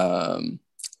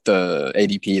the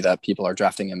ADP that people are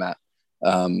drafting him at.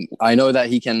 I know that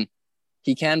he can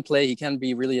play. He can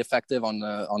be really effective on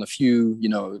a few,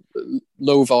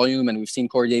 low volume. And we've seen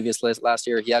Corey Davis last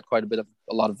year. He had quite a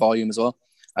lot of volume as well.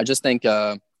 I just think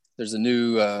there's a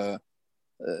new,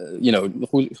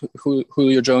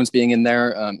 Julio Jones being in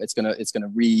there. It's gonna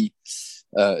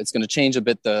change a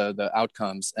bit the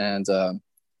outcomes. And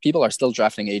people are still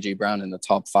drafting AJ Brown in the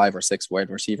top 5 or 6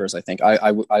 wide receivers. I think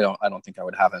I don't think I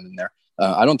would have him in there.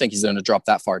 I don't think he's going to drop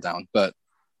that far down, but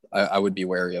I would be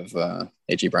wary of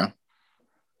AJ Brown.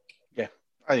 Yeah,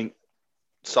 I think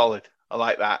solid. I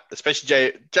like that,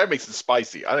 especially Joe Mixon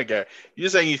spicy. I don't care. You're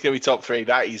saying he's going to be top 3.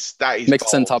 That is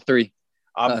Mixon bold. top 3.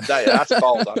 That's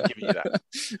bold. I'm giving you that.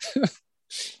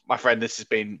 My friend, this has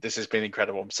been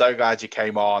incredible. I'm so glad you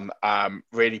came on.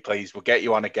 Really pleased. We'll get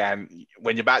you on again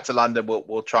when you're back to London.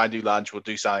 We'll try and do lunch. We'll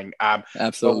do something.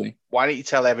 Absolutely. Why don't you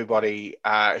tell everybody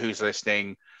who's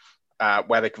listening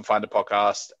where they can find the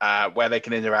podcast, where they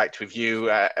can interact with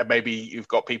you? Maybe you've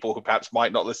got people who perhaps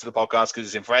might not listen to the podcast because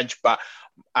it's in French, but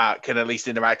can at least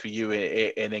interact with you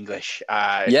in English.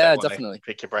 Yeah, definitely.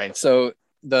 Pick your brain. So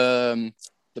the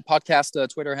podcast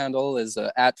Twitter handle is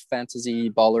at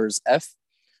FantasyBallersF.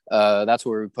 That's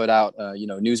where we put out,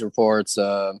 news reports,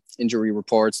 injury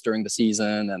reports during the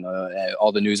season, and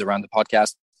all the news around the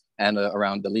podcast and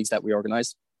around the leagues that we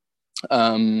organize.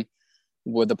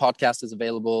 The podcast is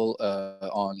available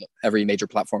on every major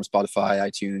platform: Spotify,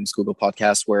 iTunes, Google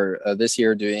Podcasts. We're this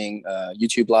year doing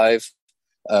YouTube Live,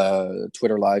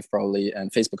 Twitter Live probably,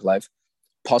 and Facebook Live,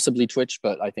 possibly Twitch,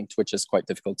 but I think Twitch is quite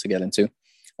difficult to get into.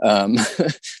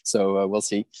 So we'll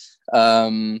see.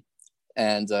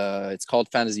 And it's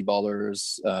called Fantasy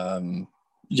Ballers.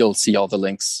 You'll see all the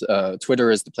links.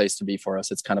 Twitter is the place to be for us.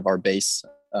 It's kind of our base.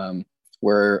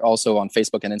 We're also on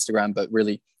Facebook and Instagram, but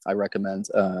really I recommend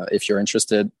if you're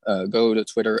interested, go to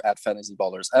Twitter at Fantasy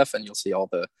Ballers F, and you'll see all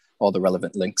the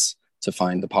relevant links to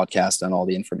find the podcast and all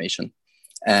the information.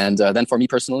 And then for me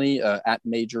personally, at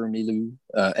Major Milou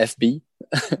FB,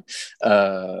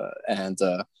 and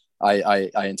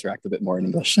I interact a bit more in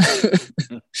English.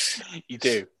 You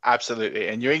do, absolutely.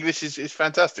 And your English is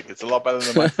fantastic. It's a lot better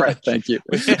than my French. Thank you.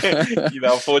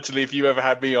 Unfortunately, if you ever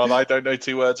had me on, I don't know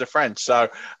 2 words of French. So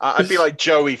I'd be like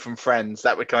Joey from Friends.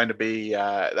 That would kind of be,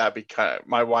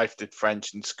 my wife did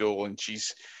French in school, and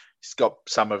she's got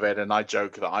some of it. And I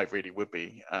joke that I really would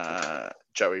be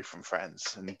Joey from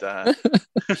Friends. And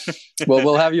well,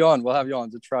 we'll have you on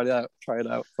to try it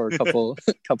out for a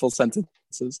couple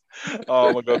sentences.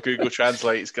 Oh my God, Google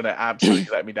Translate is going to absolutely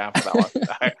let me down for that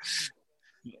one.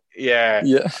 Yeah.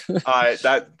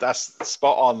 That's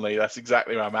spot on, Lee. That's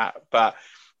exactly where I'm at. But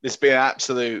it's been an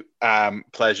absolute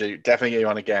pleasure. Definitely get you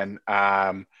on again.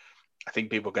 I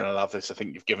think people are going to love this. I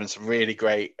think you've given some really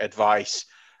great advice,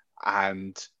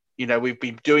 and we've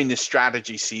been doing this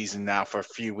strategy season now for a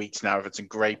few weeks now. We've had some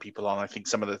great people on. I think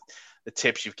some of the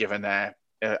tips you've given there,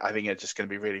 I think are just going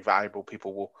to be really valuable.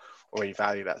 People will already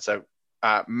value that. So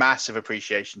massive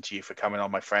appreciation to you for coming on,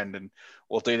 my friend, and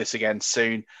we'll do this again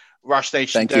soon. Rush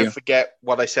Nation, don't forget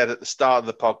what I said at the start of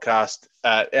the podcast.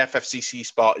 FFCC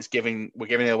spot we're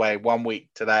giving it away 1 week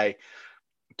today.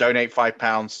 Donate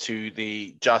 £5 to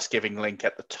the Just Giving link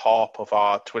at the top of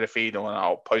our Twitter feed, and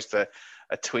I'll post a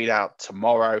tweet out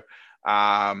tomorrow.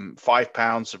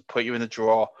 £5 will put you in the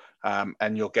draw,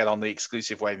 and you'll get on the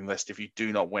exclusive waiting list if you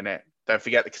do not win it. Don't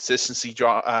forget the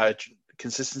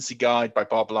Consistency Guide by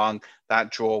Bob Lung.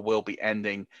 That draw will be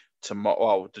ending tomorrow.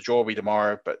 Well, the draw will be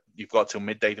tomorrow, but you've got till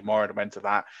midday tomorrow to enter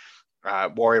that.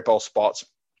 Warrior Bowl spots,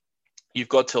 you've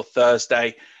got till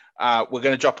Thursday. We're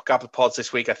going to drop a couple of pods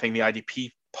this week. I think the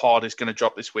IDP pod is going to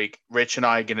drop this week. Rich and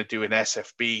I are going to do an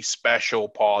SFB special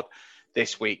pod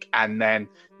this week, and then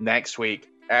next week,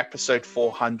 episode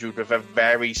 400 with a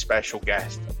very special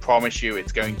guest. I promise you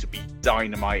it's going to be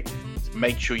dynamite. So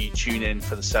make sure you tune in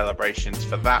for the celebrations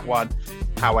for that one.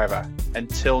 However,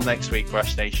 until next week,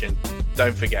 Rush Nation,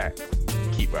 don't forget,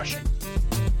 keep rushing.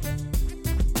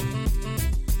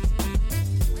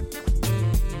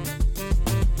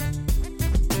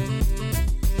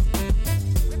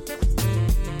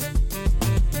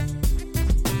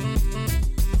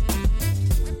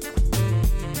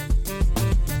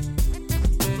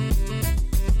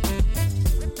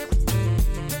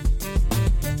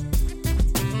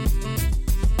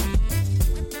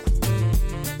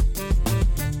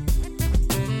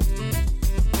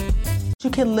 You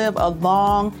can live a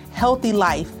long, healthy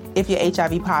life if you're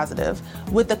HIV positive.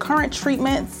 With the current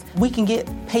treatments, we can get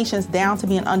patients down to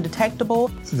being undetectable.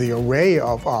 The array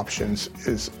of options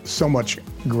is so much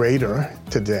greater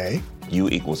today. U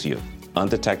equals U.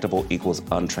 Undetectable equals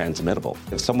untransmittable.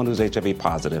 If someone who's HIV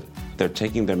positive, they're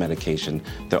taking their medication,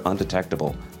 they're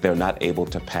undetectable, they're not able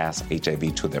to pass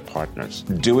HIV to their partners.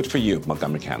 Do it for you,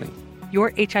 Montgomery County.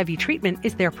 Your HIV treatment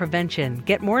is their prevention.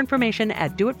 Get more information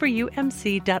at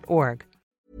doitforyoumc.org.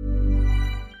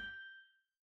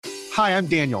 Hi, I'm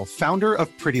Daniel, founder of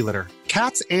Pretty Litter.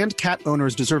 Cats and cat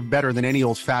owners deserve better than any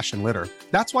old-fashioned litter.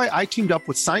 That's why I teamed up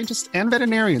with scientists and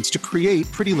veterinarians to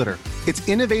create Pretty Litter. Its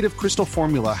innovative crystal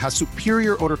formula has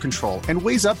superior odor control and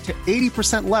weighs up to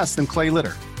 80% less than clay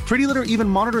litter. Pretty Litter even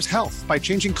monitors health by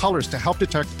changing colors to help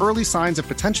detect early signs of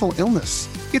potential illness.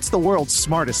 It's the world's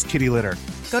smartest kitty litter.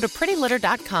 Go to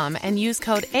prettylitter.com and use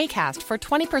code ACAST for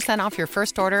 20% off your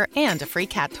first order and a free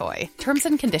cat toy. Terms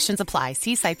and conditions apply.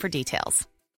 See site for details.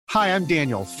 Hi, I'm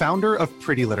Daniel, founder of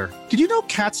Pretty Litter. Did you know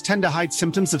cats tend to hide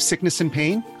symptoms of sickness and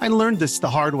pain? I learned this the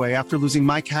hard way after losing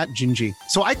my cat, Gingy.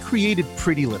 So I created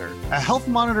Pretty Litter, a health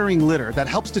monitoring litter that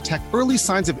helps detect early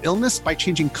signs of illness by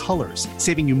changing colors,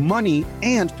 saving you money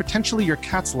and potentially your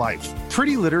cat's life.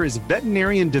 Pretty Litter is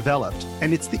veterinarian developed,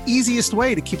 and it's the easiest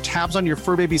way to keep tabs on your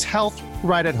fur baby's health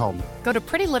right at home. Go to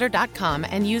prettylitter.com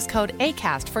and use code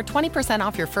ACAST for 20%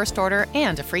 off your first order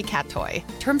and a free cat toy.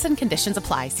 Terms and conditions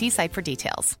apply. See site for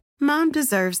details. Mom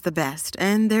deserves the best,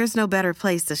 and there's no better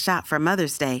place to shop for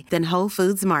Mother's Day than Whole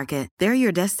Foods Market. They're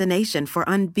your destination for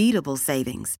unbeatable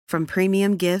savings, from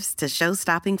premium gifts to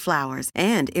show-stopping flowers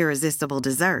and irresistible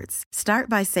desserts. Start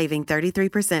by saving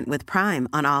 33% with Prime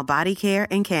on all body care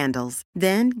and candles.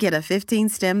 Then get a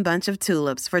 15-stem bunch of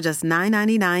tulips for just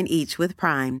 $9.99 each with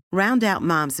Prime. Round out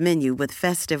Mom's menu with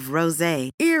festive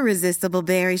rosé, irresistible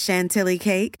berry chantilly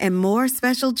cake, and more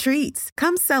special treats.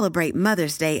 Come celebrate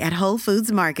Mother's Day at Whole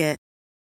Foods Market.